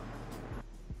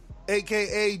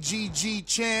 a.k.a. GG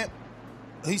Champ.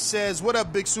 He says, what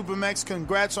up, Big SuperMEX?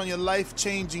 Congrats on your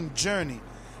life-changing journey.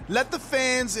 Let the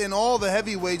fans and all the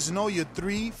heavyweights know your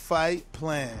 3-fight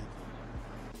plan.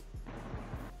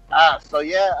 Man,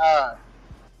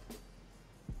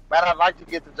 I'd like to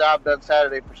get the job done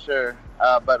Saturday for sure.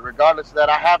 But regardless of that,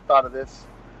 I have thought of this.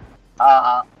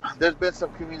 There's been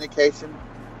some communication.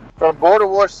 From Border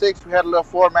War 6, we had a little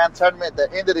 4-man tournament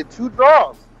that ended in 2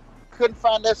 draws. Couldn't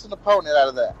find us an opponent out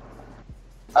of that.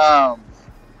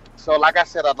 So like I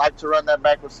said, I'd like to run that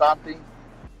back with Santi.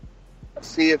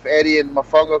 See if Eddie and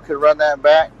Mofongo could run that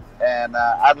back. And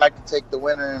I'd like to take the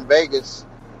winner in Vegas.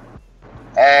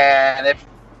 And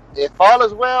if all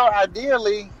is well,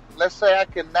 ideally, let's say I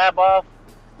can nab off.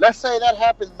 Let's say that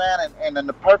happens, man, and in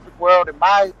the perfect world, in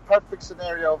my perfect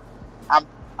scenario,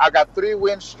 I got 3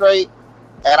 wins straight,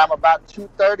 and I'm about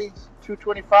 230,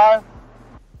 225.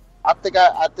 I think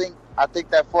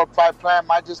that 4-5 plan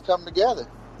might just come together.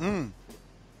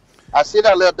 I see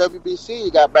that little WBC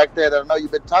you got back there that I know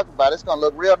you've been talking about. It's gonna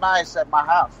look real nice at my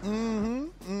house.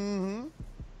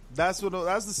 That's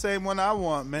the same one I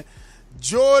want, man.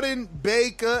 Jordan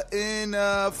Baker in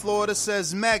Florida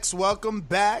says, Mex, welcome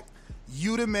back.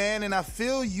 You the man, and I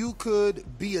feel you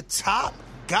could be a top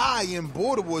guy in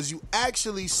Border Wars. You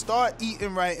actually start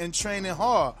eating right and training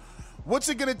hard. What's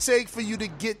it going to take for you to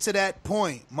get to that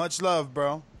point? Much love,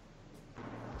 bro.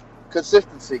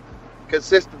 Consistency.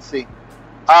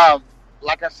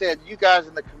 Like I said, you guys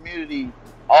in the community,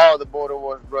 all the Border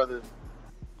Wars brothers,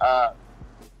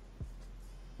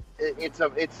 it's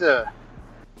a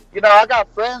I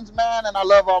got friends, man, and I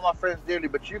love all my friends dearly,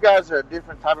 but you guys are a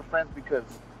different type of friends because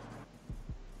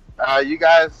you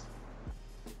guys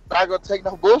not going to take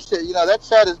no bullshit. That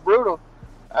chat is brutal.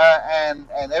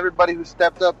 And everybody who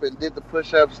stepped up and did the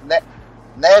push-ups,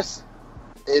 Ness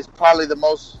is probably the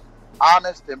most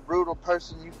honest and brutal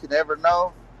person you could ever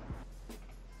know.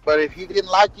 But if he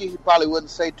didn't like you, he probably wouldn't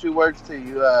say 2 words to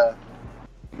you.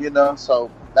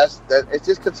 So that's it's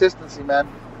just consistency, man.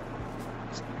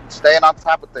 Staying on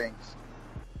top of things.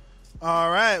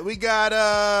 All right, we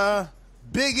got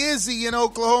Big Izzy in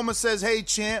Oklahoma says, hey,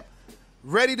 champ,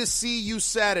 ready to see you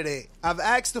Saturday. I've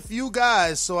asked a few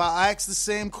guys, so I'll ask the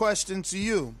same question to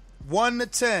you. 1 to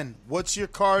 10, what's your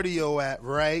cardio at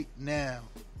right now?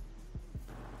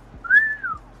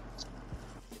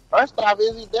 First off,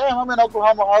 Izzy, damn, I'm in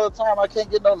Oklahoma all the time. I can't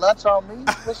get no lunch on me.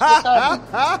 What's happening?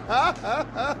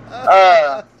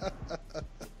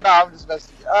 No, I'm just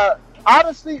messing.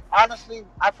 Honestly,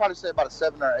 I'd probably say about a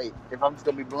 7 or 8 if I'm just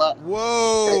gonna be blunt.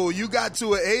 Whoa, you got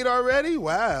to an 8 already?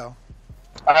 Wow.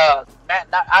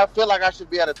 I feel like I should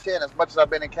be at a 10 as much as I've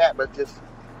been in camp, but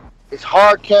it's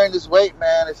hard carrying this weight,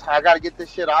 man. I got to get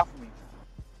this shit off of me.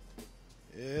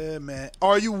 Yeah, man.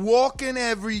 Are you walking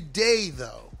every day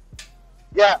though?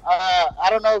 Yeah, I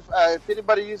don't know if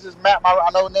anybody uses Map My Run.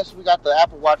 I know Nestor, we got the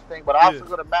Apple Watch thing, but I also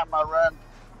go to Map My Run.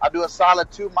 I do a solid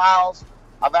 2 miles.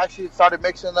 I've actually started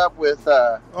mixing up with.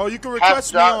 You can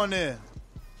request me on there.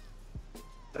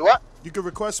 What? You can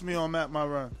request me on Map My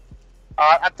Run.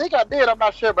 I think I did. I'm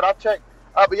not sure, but I'll check.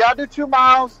 But yeah, I do 2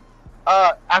 miles.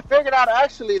 I figured out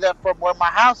actually that from where my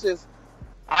house is,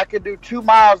 I could do 2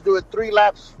 miles doing 3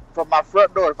 laps from my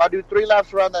front door. If I do 3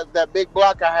 laps around that big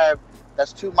block I have,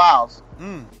 that's 2 miles.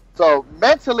 So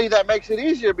mentally that makes it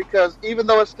easier because even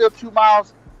though it's still 2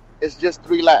 miles, it's just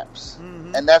 3 laps.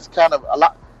 And that's kind of a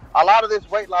lot of this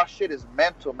weight loss shit is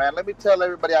mental, man. Let me tell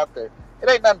everybody out there, it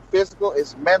ain't nothing physical,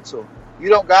 it's mental. You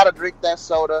don't gotta drink that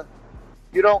soda.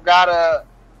 You don't gotta,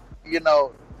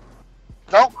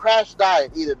 don't crash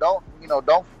diet either. Don't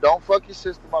fuck your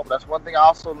system up. That's one thing I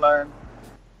also learned.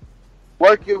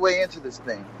 Work your way into this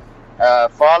thing.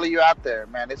 For all of you out there,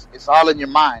 man, it's all in your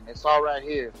mind. It's all right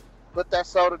here. Put that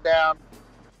soda down.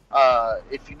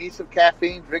 If you need some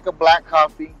caffeine, drink a black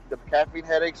coffee. The caffeine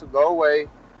headaches will go away.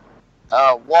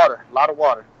 Water, a lot of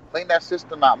water. Clean that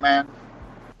system out, man.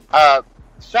 Shout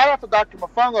out to Dr.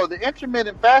 Mofongo. The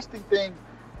intermittent fasting thing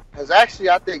has actually,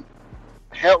 I think,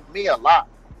 helped me a lot.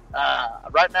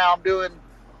 Right now I'm doing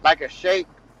like a shake,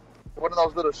 one of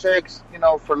those little shakes,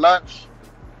 for lunch.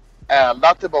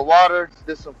 Nothing but water,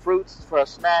 just some fruits for a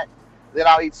snack. Then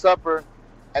I'll eat supper.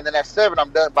 And then at 7, I'm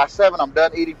done. By 7, I'm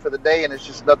done eating for the day, and it's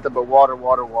just nothing but water.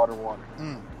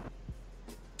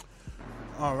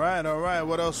 All right.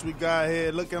 What else we got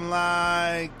here? Looking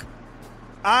like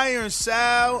Iron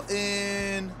Sal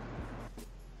in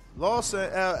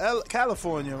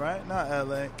California, right? Not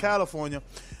L.A., California.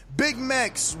 Big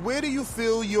Mex, where do you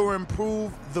feel you're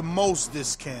improved the most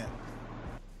this camp?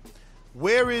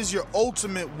 Where is your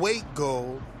ultimate weight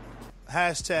goal?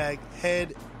 Hashtag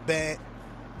headband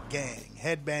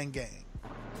gang.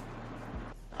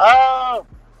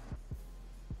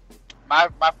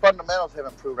 My fundamentals have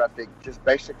improved, I think. Just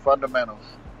basic fundamentals.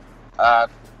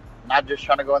 Not just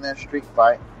trying to go in there and street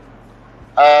fight.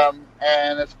 And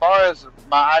as far as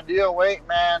my ideal weight,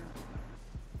 man,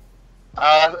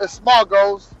 it's small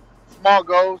goals.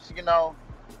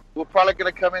 We're probably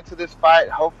going to come into this fight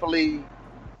hopefully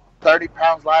 30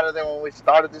 pounds lighter than when we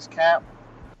started this camp.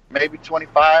 Maybe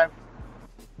 25.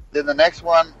 Then the next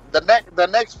one, the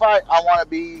next fight, I want to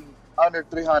be under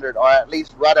 300 or at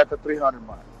least right at the 300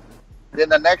 mark. Then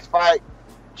the next fight,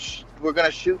 we're going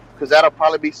to shoot because that'll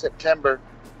probably be September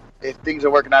if things are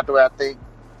working out the way I think.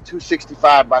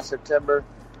 265 by September.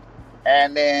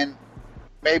 And then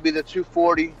maybe the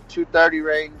 240, 230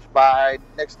 range by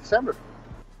next December.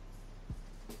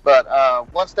 But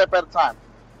one step at a time.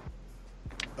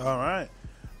 All right.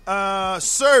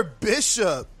 Sir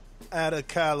Bishop out of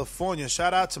California.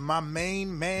 Shout out to my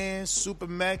main man,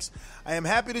 SuperMEX. I am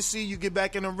happy to see you get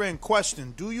back in the ring.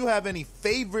 Question, do you have any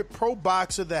favorite pro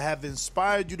boxer that have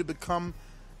inspired you to become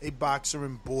a boxer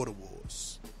in Border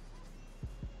Wars?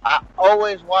 I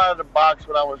always wanted to box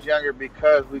when I was younger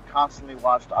because we constantly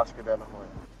watched Oscar De La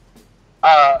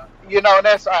Hoya. And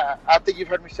that's, I think you've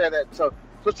heard me say that. So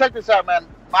check this out, man.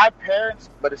 My parents,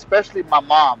 but especially my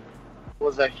mom,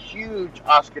 was a huge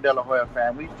Oscar De La Hoya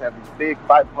fan. We used to have these big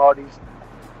fight parties.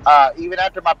 Even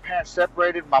after my parents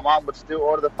separated, my mom would still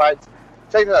order the fights.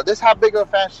 Check this out. This is how big of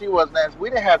a fan she was, man. We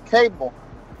didn't have cable.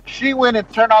 She went and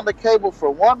turned on the cable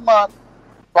for 1 month,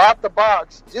 bought the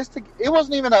box, it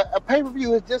wasn't even a pay-per-view.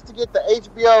 It was just to get the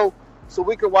HBO so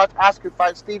we could watch Oscar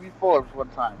fight Stevie Forbes one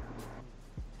time.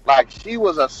 Like, she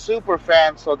was a super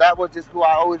fan, so that was just who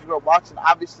I always grew up watching.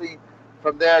 Obviously,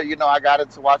 from there, I got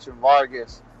into watching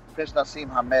Vargas, Prince Nassim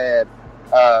Hamed,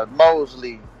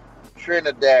 Mosley,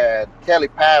 Trinidad, Kelly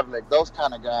Pavlik, those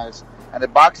kind of guys. And the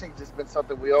boxing's just been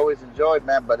something we always enjoyed,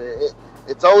 man. But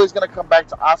it's always going to come back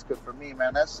to Oscar for me,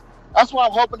 man. That's why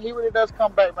I'm hoping he really does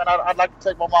come back, man. I'd like to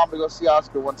take my mom to go see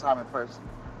Oscar one time in person.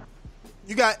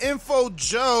 You got Info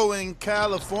Joe in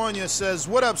California says,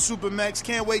 what up, SuperMEX?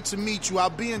 Can't wait to meet you. I'll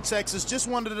be in Texas. Just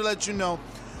wanted to let you know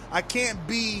I can't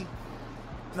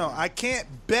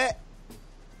bet.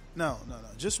 No.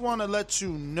 Just want to let you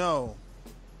know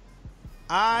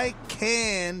I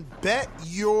can bet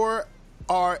you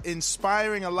are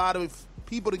inspiring a lot of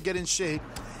people to get in shape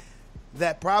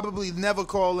that probably never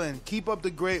call in. Keep up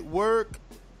the great work.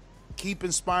 Keep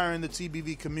inspiring the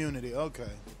TBV community.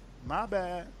 Okay. My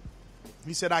bad.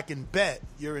 He said, I can bet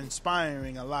you're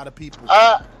inspiring a lot of people.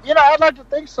 I'd like to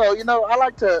think so. I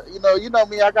like to, you know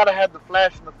me, I got to have the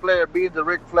flash and the flair, being the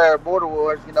Ric Flair Border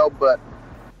Wars, but,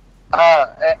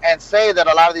 and say that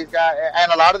a lot of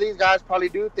these guys probably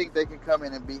do think they can come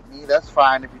in and beat me. That's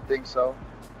fine if you think so.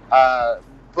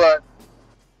 But,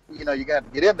 you got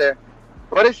to get in there.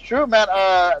 But it's true, man.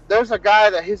 There's a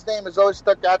guy that his name has always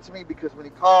stuck out to me because when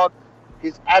he called,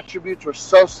 his attributes were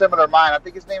so similar to mine. I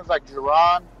think his name's like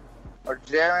Jaron. Or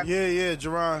Jaron? Yeah,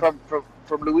 Jaron.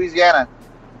 From Louisiana.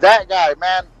 That guy,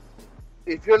 man,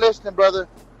 if you're listening, brother,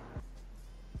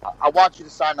 I want you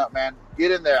to sign up, man. Get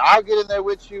in there. I'll get in there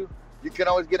with you. You can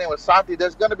always get in with Santi.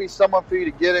 There's going to be someone for you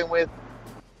to get in with.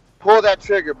 Pull that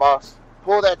trigger, boss.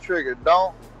 Pull that trigger.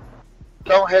 Don't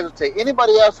hesitate.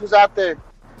 Anybody else who's out there,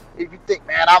 if you think,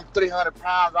 man, I'm 300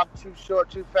 pounds, I'm too short,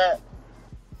 too fat,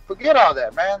 forget all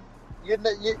that, man.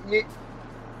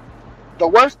 The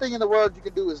worst thing in the world you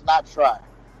can do is not try.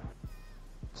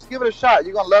 Just give it a shot.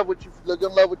 You're gonna love what you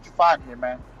find here,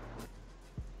 man.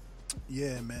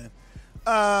 Yeah, man.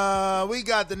 We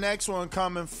got the next one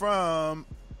coming from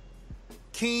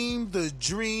Keem the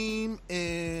Dream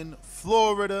in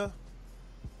Florida,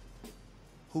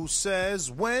 who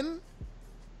says, when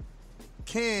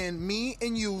can me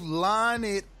and you line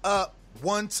it up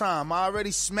one time? I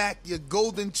already smacked your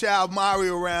golden child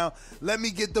Mario around. Let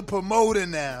me get the promoter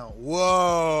now.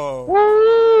 Whoa.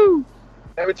 Woo!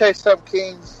 Let me tell you something,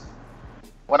 Kings.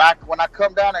 When I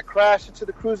come down and crash into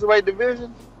the cruiserweight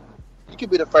division, you could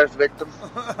be the first victim.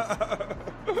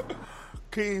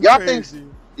 King y'all crazy.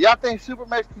 think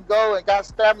SuperMEX can go and got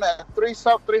stamina at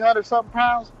 300 something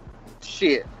pounds?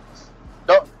 Shit.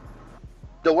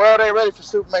 The world ain't ready for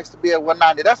SuperMEX to be at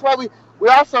 190. That's why we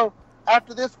also,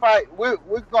 after this fight, we're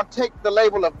going to take the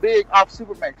label of big off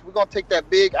SuperMEX. We're going to take that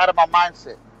big out of my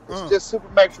mindset. It's just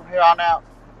SuperMEX from here on out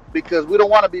because we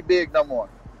don't want to be big no more.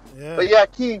 Yeah. But yeah,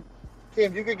 Keem,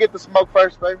 you can get the smoke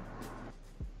first, baby.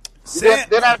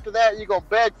 Then after that, you're going to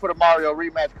beg for the Mario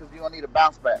rematch because you're going to need a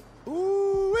bounce back.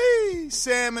 Ooh-wee.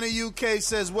 Sam in the UK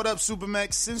says, what up,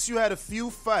 SuperMEX? Since you had a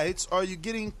few fights, are you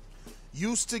getting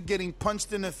used to getting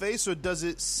punched in the face, or does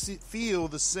it feel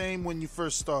the same when you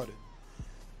first started?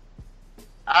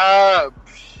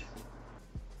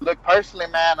 Look, personally,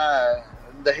 man,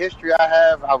 the history I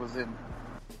have, I was in,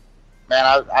 man,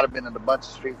 I'd have been in a bunch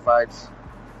of street fights,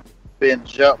 been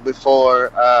jumped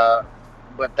before,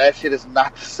 but that shit is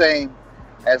not the same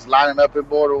as lining up in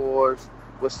Border Wars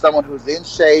with someone who's in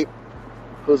shape,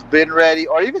 who's been ready,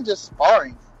 or even just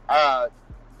sparring.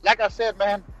 Like I said,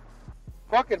 man,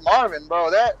 fucking Marvin,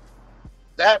 bro,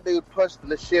 that dude punched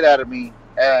the shit out of me,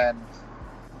 and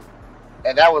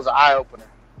that was an eye-opener.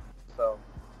 So,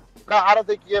 no, I don't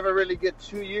think you ever really get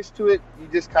too used to it. You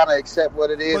just kind of accept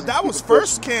what it is. But that was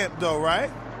first camp, though,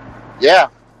 right? Yeah.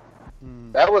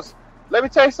 That was, let me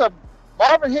tell you something.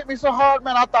 Marvin hit me so hard,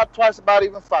 man, I thought twice about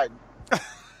even fighting.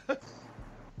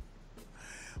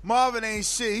 Marvin ain't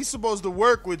shit. He's supposed to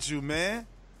work with you, man.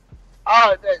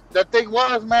 Oh, the thing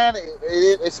was, man,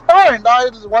 it's sparring,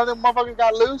 dog. One of them motherfuckers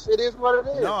got loose. It is what it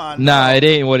is. No, I know. Nah, it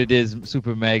ain't what it is,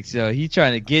 SuperMEX. Yo, he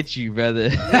trying to get you, brother.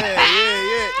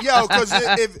 Yeah. Yo, because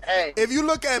if you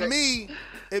look at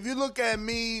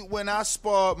me, when I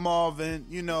sparred Marvin,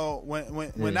 you know,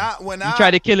 when I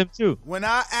tried to kill him too. When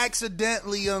I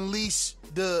accidentally unleash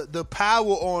the power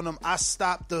on him, I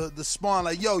stopped the sparring.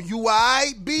 Like, yo, you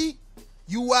alright, B?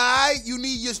 You alright? You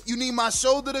need my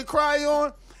shoulder to cry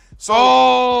on?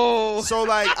 So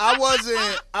like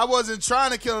I wasn't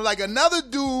trying to kill him. Like another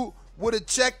dude would have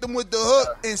checked him with the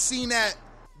hook and seen that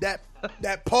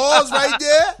pause right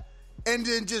there, and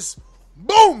then just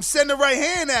boom, send the right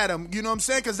hand at him. You know what I'm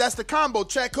saying? Because that's the combo: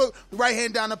 check hook, right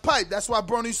hand down the pipe. That's why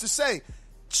Bruno used to say,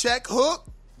 check hook,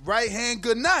 right hand,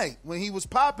 good night when he was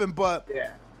popping. But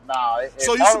yeah, no.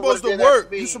 So you're supposed to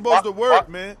work. You're supposed to work,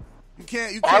 man. You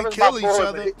can't kill each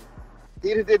other.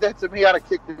 He did that to me. I'd have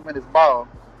kicked him in his ball.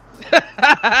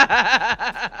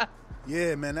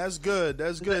 Yeah, man, that's good.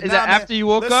 That's good. Is that after you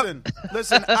woke up?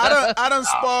 Listen, I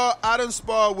done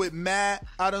spar with Matt.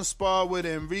 I done spar with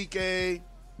Enrique,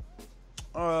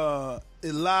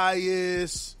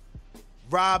 Elias,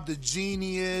 Rob the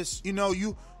Genius. You know,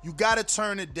 you got to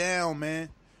turn it down, man,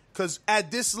 because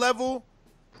at this level,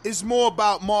 it's more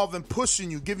about Marvin pushing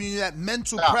you, giving you that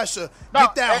mental pressure.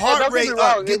 Get that heart rate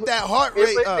up. Get that heart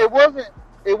rate up.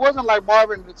 It wasn't like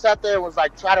Marvin sat there and was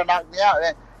like trying to knock me out.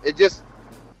 It just,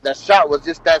 that shot was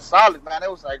just that solid, man.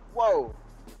 It was like, whoa,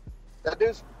 that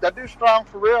dude's strong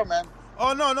for real, man.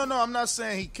 Oh no, I'm not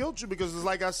saying he killed you, because it's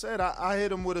like I said, I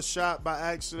hit him with a shot by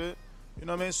accident. You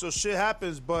know what I mean? So shit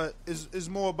happens, but it's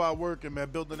more about working,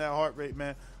 man, building that heart rate,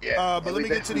 man. Yeah. But let me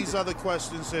get to these other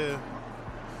questions here.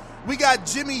 We got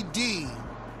Jimmy D.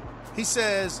 He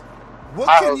says,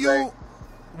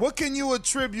 what can you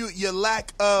attribute your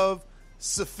lack of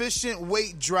sufficient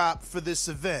weight drop for this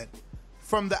event?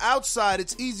 From the outside,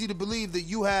 it's easy to believe that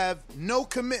you have no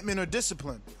commitment or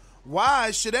discipline.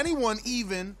 Why should anyone,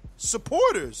 even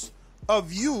supporters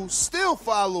of you, still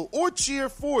follow or cheer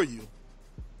for you?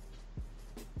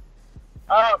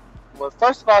 Well,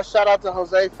 first of all, shout out to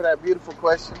Jose for that beautiful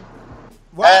question.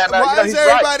 Why does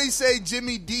everybody say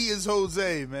Jimmy D is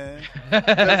Jose, man?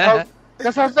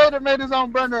 Because Jose that made his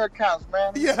own burner accounts,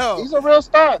 man. Yo. He's a real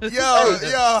star. How you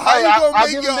gonna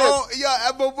make your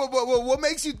own? But what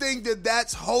makes you think that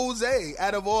that's Jose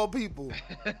out of all people?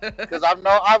 Because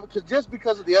just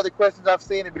because of the other questions I've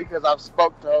seen and because I've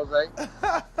spoke to Jose.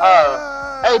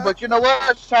 Hey, but you know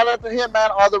what? Shout out to him, man.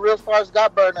 All the real stars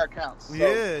got burner accounts. So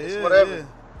whatever.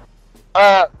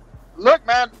 Yeah. Look,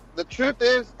 man, the truth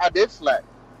is I did slack.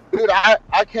 Dude,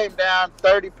 I came down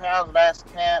 30 pounds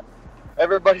last camp.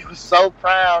 Everybody was so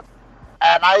proud.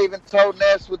 And I even told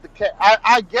Ness with the cat.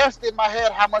 I guessed in my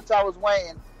head how much I was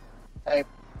weighing. And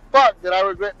fuck, did I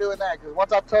regret doing that? Because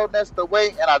once I told Ness the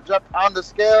weight and I jumped on the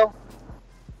scale,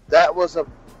 that was a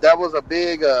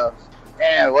big,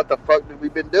 man, what the fuck did we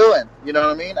been doing? You know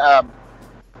what I mean?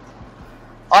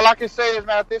 All I can say is,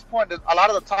 man, at this point, a lot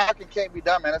of the talking can't be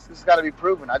done, man. It's just got to be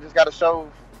proven. I just got to show,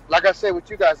 like I said with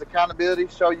you guys, accountability.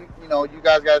 Show you, you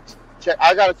guys got to check.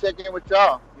 I got to check in with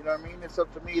y'all. You know what I mean? It's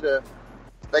up to me to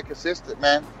stay consistent,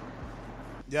 man.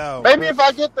 Yo, maybe if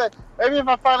I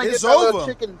finally get that little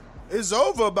chicken. It's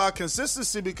over about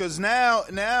consistency, because now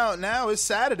it's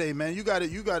Saturday, man. You got to,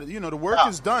 the work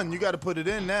is done. You got to put it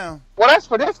in now. Well, that's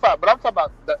for this fight, but I'm talking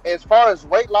about as far as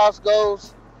weight loss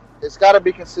goes, it's got to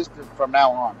be consistent from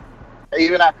now on.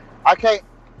 Even I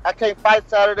can't fight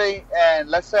Saturday, and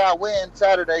let's say I win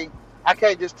Saturday, I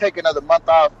can't just take another month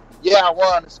off. Yeah, I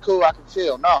won. It's cool. I can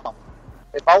chill. No.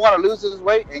 If I want to lose this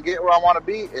weight and get where I want to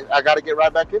be, I got to get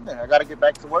right back in there. I got to get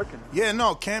back to working. Yeah,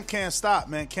 no, camp can't stop,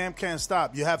 man. Camp can't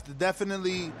stop. You have to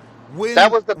definitely win. That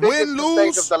was the biggest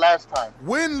mistake of the last time.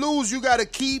 Win, lose, you got to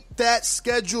keep that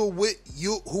schedule with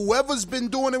you. Whoever's been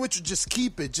doing it with you, just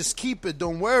keep it. Just keep it.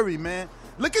 Don't worry, man.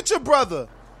 Look at your brother.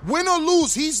 Win or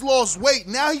lose, he's lost weight.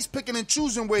 Now he's picking and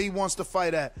choosing where he wants to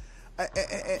fight at.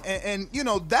 And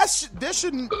there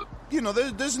shouldn't,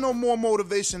 there's no more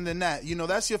motivation than that.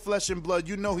 That's your flesh and blood.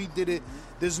 He did it.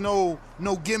 There's no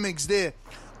gimmicks there.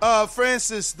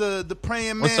 Francis, the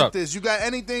praying mantis. You got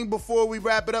anything before we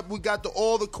wrap it up? We got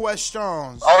all the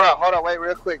questions. Hold on, wait,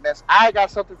 real quick, Ness. I got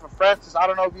something for Francis. I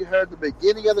don't know if you heard the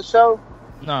beginning of the show.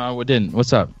 No, we didn't.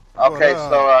 What's up? Okay,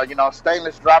 so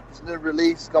Stainless dropped his new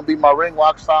release. It's gonna be my ring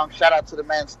walk song. Shout out to the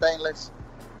man Stainless.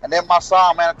 And then my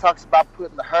song, man, it talks about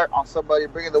putting the hurt on somebody,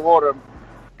 bringing the water.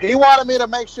 He wanted me to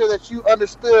make sure that you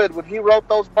understood when he wrote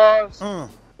those bars.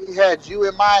 He had you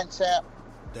in mind, champ.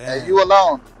 Damn. And you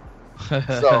alone.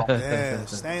 So Yeah,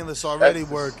 Stainless already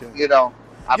working. You know,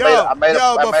 I made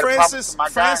a promise to my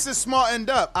guy. Francis smartened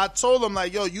up. I told him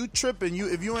like, yo, you tripping?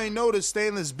 If you ain't noticed,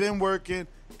 Stainless been working,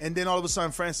 and then all of a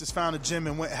sudden Francis found a gym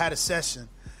and had a session.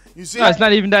 You see? No, it's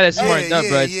not even that it's smartened up,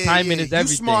 bro. Timing is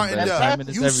everything.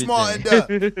 You smartened up.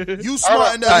 You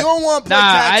smartened up. You don't want to play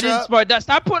catch I didn't smart up.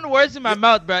 Stop putting words in my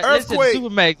mouth, bro. Earthquake. Listen,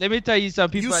 SuperMEX, let me tell you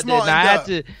something. People out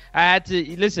there. Now, I had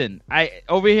to listen. I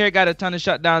over here got a ton of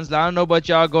shutdowns. I don't know about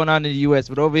y'all going on in the U.S.,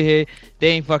 but over here they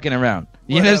ain't fucking around.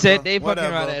 You know what I'm saying? They ain't fucking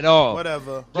around at all.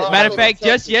 Whatever. Matter of fact,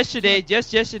 just yesterday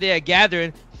at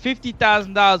gathering,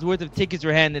 $50,000 worth of tickets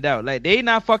were handed out. Like they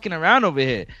not fucking around over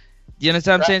here. You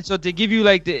understand what I'm saying? So to give you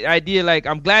like the idea, like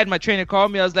I'm glad my trainer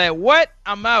called me. I was like, what?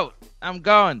 I'm out. I'm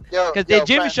gone. Because their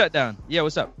gym is shut down. Yeah,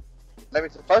 what's up? Let me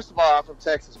first of all, I'm from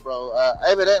Texas, bro.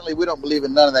 Evidently, we don't believe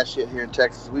in none of that shit here in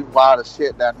Texas. We wild as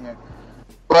shit down here.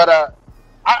 But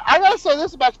I gotta say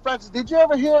this about Francis. Did you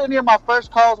ever hear any of my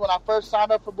first calls when I first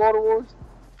signed up for Border Wars?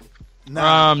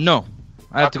 No.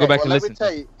 I have to go back and listen. Let me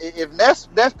tell you, if Ness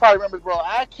probably remembers, bro,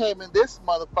 I came in this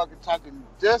motherfucker talking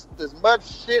just as much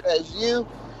shit as you,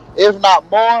 if not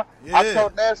more. Yeah. I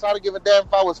told Ness I don't give a damn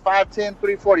if I was 5'10",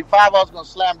 345, I was going to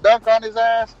slam dunk on his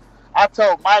ass. I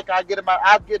told Mike I'd get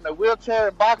in a wheelchair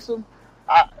and box him.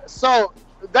 So,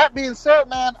 that being said,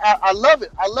 man, I love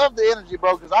it. I love the energy,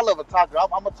 bro, because I love a talker.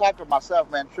 I'm a talker myself,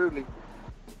 man, truly.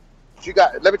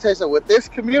 Let me tell you something. With this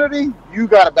community, you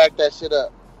got to back that shit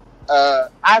up. I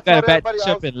gotta back this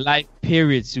up in life,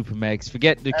 period, SuperMEX.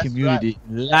 Forget the community.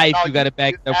 Right. Life, you gotta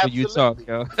back up when you talk,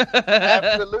 yo.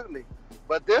 Absolutely.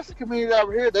 But this community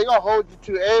over here, they're going to hold you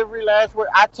to every last word.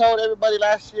 I told everybody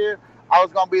last year I was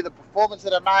going to be the performance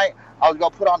of the night. I was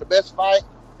going to put on the best fight.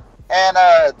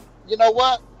 And you know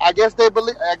what? I guess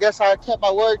I kept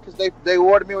my word because they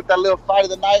awarded me with that little Fight of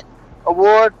the Night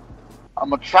award. I'm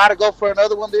going to try to go for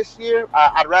another one this year.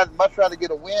 I'd much rather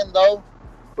get a win, though,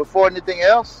 before anything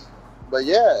else. But,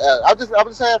 yeah, I'm just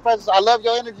saying, Francis, I love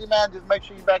your energy, man. Just make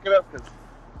sure you back it up because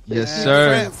yes,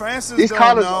 sir. Francis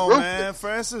don't know, man.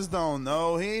 Francis don't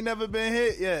know. He ain't never been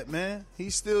hit yet, man.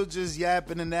 He's still just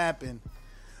yapping and napping.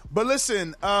 But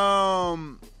listen, I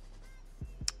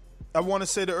want to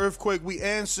say the Earthquake, we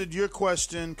answered your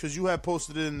question because you had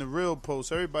posted it in the real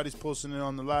post. Everybody's posting it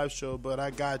on the live show, but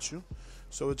I got you.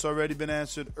 So it's already been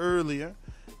answered earlier.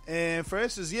 And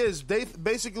Francis, yeah, it's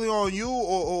basically on you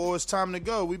or it's time to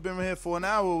go. We've been here for an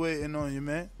hour waiting on you,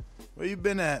 man. Where you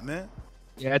been at, man?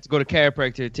 Yeah, I had to go to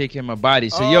chiropractor to take care of my body.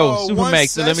 So, SuperMEX,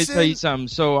 so let me tell you something.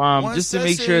 So, just to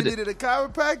make sure that you needed a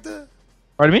chiropractor?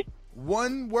 Pardon me?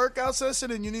 One workout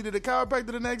session and you needed a chiropractor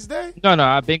the next day? No,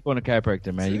 I've been going to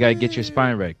chiropractor, man. You got to get your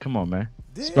spine right. Come on, man.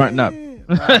 Smarten up.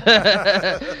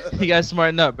 You got to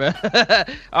smarten up, man.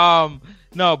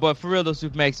 No, but for real though,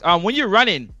 SuperMEX. When you're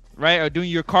running, right, or doing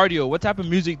your cardio, what type of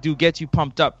music gets you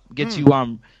pumped up, gets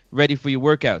you ready for your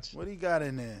workouts? What do you got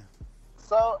in there?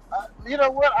 So, you know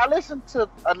what? I listen to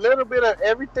a little bit of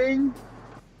everything.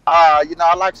 You know,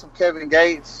 I like some Kevin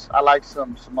Gates. I like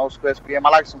some Oscar SPM. I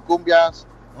like some cumbias.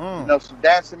 You know, some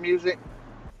dancing music.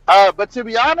 But to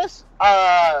be honest, or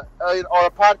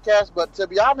a podcast, but to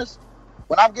be honest,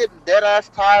 when I'm getting dead ass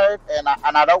tired and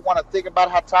I don't want to think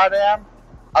about how tired I am,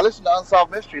 I listen to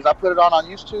Unsolved Mysteries. I put it on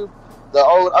YouTube, the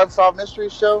old Unsolved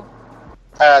Mysteries show.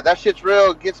 That shit's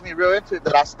real, gets me real into it,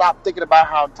 that I stop thinking about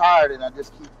how I'm tired and I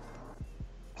just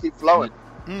keep flowing.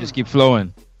 Just keep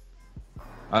flowing.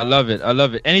 I love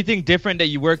it. Anything different that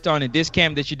you worked on in this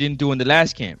camp that you didn't do in the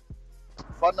last camp?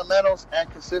 Fundamentals and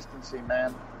consistency,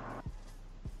 man.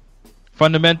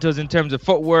 Fundamentals in terms of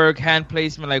footwork, hand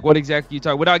placement, like what exactly you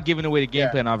talk without giving away the game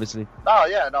plan, obviously.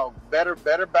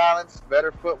 Better balance,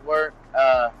 better footwork,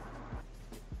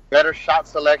 better shot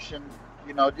selection,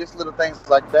 you know, just little things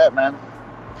like that, man.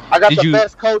 I got the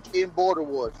best coach in Border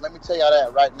Wars. Let me tell you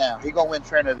that right now. He gonna win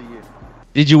Trainer of the Year.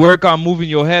 Did you work on moving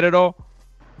your head at all?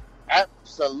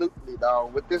 Absolutely,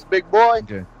 dog. With this big boy,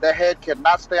 the head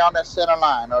cannot stay on that center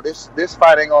line. No, this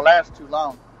fight ain't gonna last too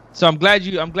long. So I'm glad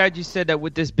you said that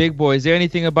with this big boy. Is there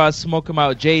anything about Smoke 'em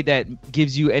Out Jay that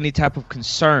gives you any type of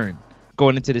concern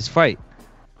going into this fight?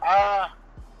 I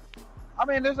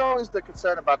mean, there's always the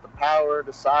concern about the power,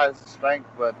 the size, the strength,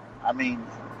 but I mean,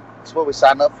 it's what we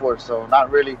signed up for, so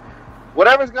not really.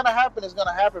 Whatever's gonna happen is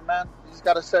gonna happen, man. You just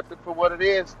gotta accept it for what it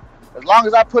is. As long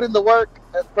as I put in the work,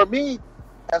 for me,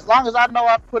 as long as I know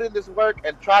I've put in this work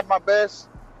and tried my best,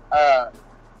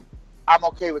 I'm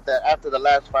okay with that. After the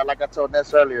last fight, like I told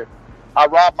Ness earlier, I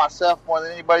robbed myself more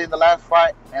than anybody in the last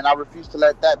fight, and I refuse to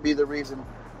let that be the reason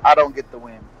I don't get the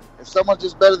win. If someone's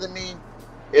just better than me,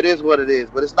 it is what it is,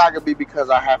 but it's not going to be because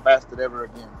I half-assed it ever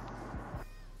again.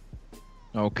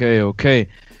 Okay.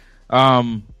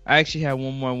 I actually have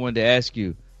one more I wanted to ask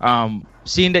you.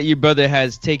 Seeing that your brother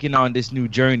has taken on this new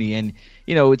journey, and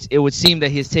it would seem that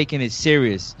he's taking it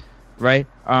serious, right?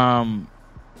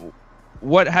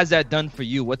 What has that done for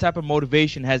you? What type of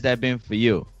motivation has that been for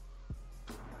you?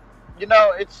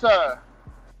 It's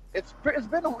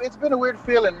been a weird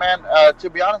feeling, man. To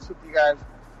be honest with you guys,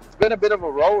 it's been a bit of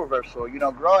a role reversal.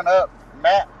 Growing up,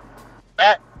 Matt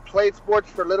played sports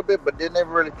for a little bit, but didn't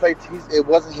ever really play. It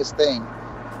wasn't his thing,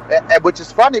 and which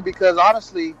is funny because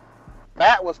honestly,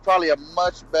 Matt was probably a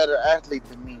much better athlete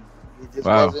than me. It just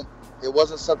wasn't. It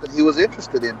wasn't something he was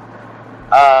interested in.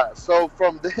 So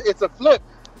it's a flip.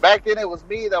 Back then, it was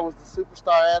me that was the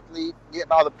superstar athlete,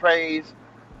 getting all the praise.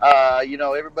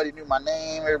 Everybody knew my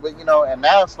name. Everybody, and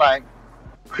now it's like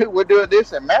we're doing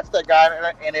this, and Matt's that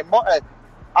guy, and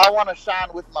I want to shine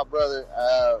with my brother,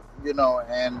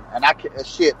 and I can't,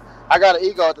 shit. I got an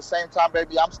ego at the same time,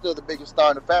 baby. I'm still the biggest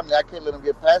star in the family. I can't let him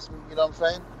get past me. You know what I'm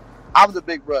saying? I'm the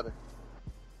big brother.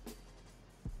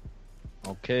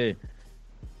 Okay.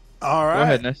 All right. Go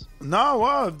ahead, Ness. No,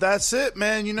 well, that's it,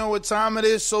 man. You know what time it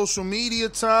is, social media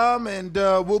time, and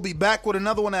we'll be back with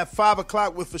another one at 5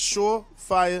 o'clock with For Sure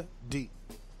Fire D.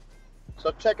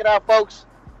 So check it out, folks.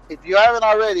 If you haven't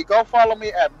already, go follow me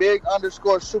at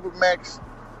big_SuperMEX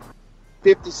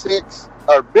 56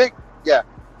 or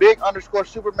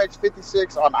big_SuperMEX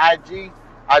 56 on IG.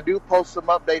 I do post some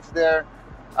updates there.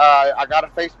 I got a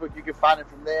Facebook. You can find it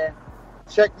from there.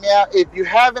 Check me out. If you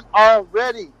haven't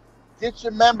already, get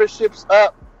your memberships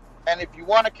up. And if you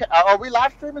want to, are we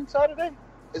live streaming Saturday?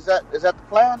 Is that the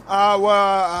plan?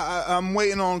 I'm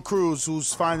waiting on Cruz,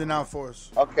 who's finding out for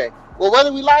us. Okay. Well,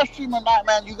 whether we live stream or not,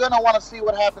 man, you're gonna want to see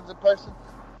what happens in person.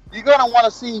 You're gonna want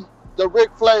to see the Ric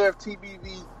Flair of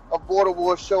TBV of Border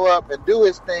Wars show up and do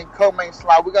his thing, co-main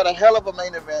slide. We got a hell of a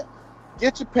main event.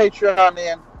 Get your Patreon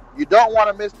in. You don't want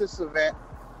to miss this event.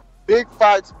 Big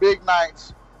fights, big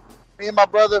nights. Me and my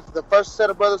brother, the first set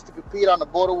of brothers to compete on the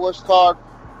Border Wars card.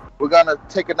 We're going to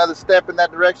take another step in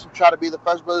that direction, try to be the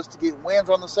first brothers to get wins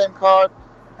on the same card.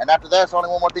 And after that, it's only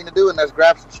one more thing to do, and that's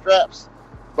grab some straps.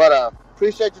 But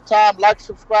appreciate your time. Like,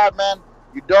 subscribe, man.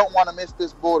 You don't want to miss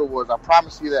this Border Wars. I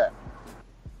promise you that.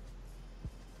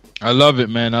 I love it,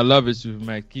 man. I love it,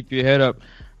 SuperMEX. Keep your head up.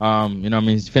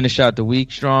 Finish out the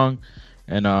week strong.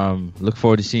 And look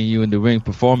forward to seeing you in the ring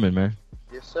performing, man.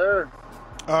 Yes, sir.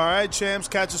 All right, champs.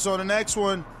 Catch us on the next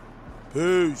one.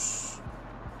 Peace.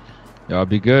 Y'all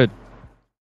be good.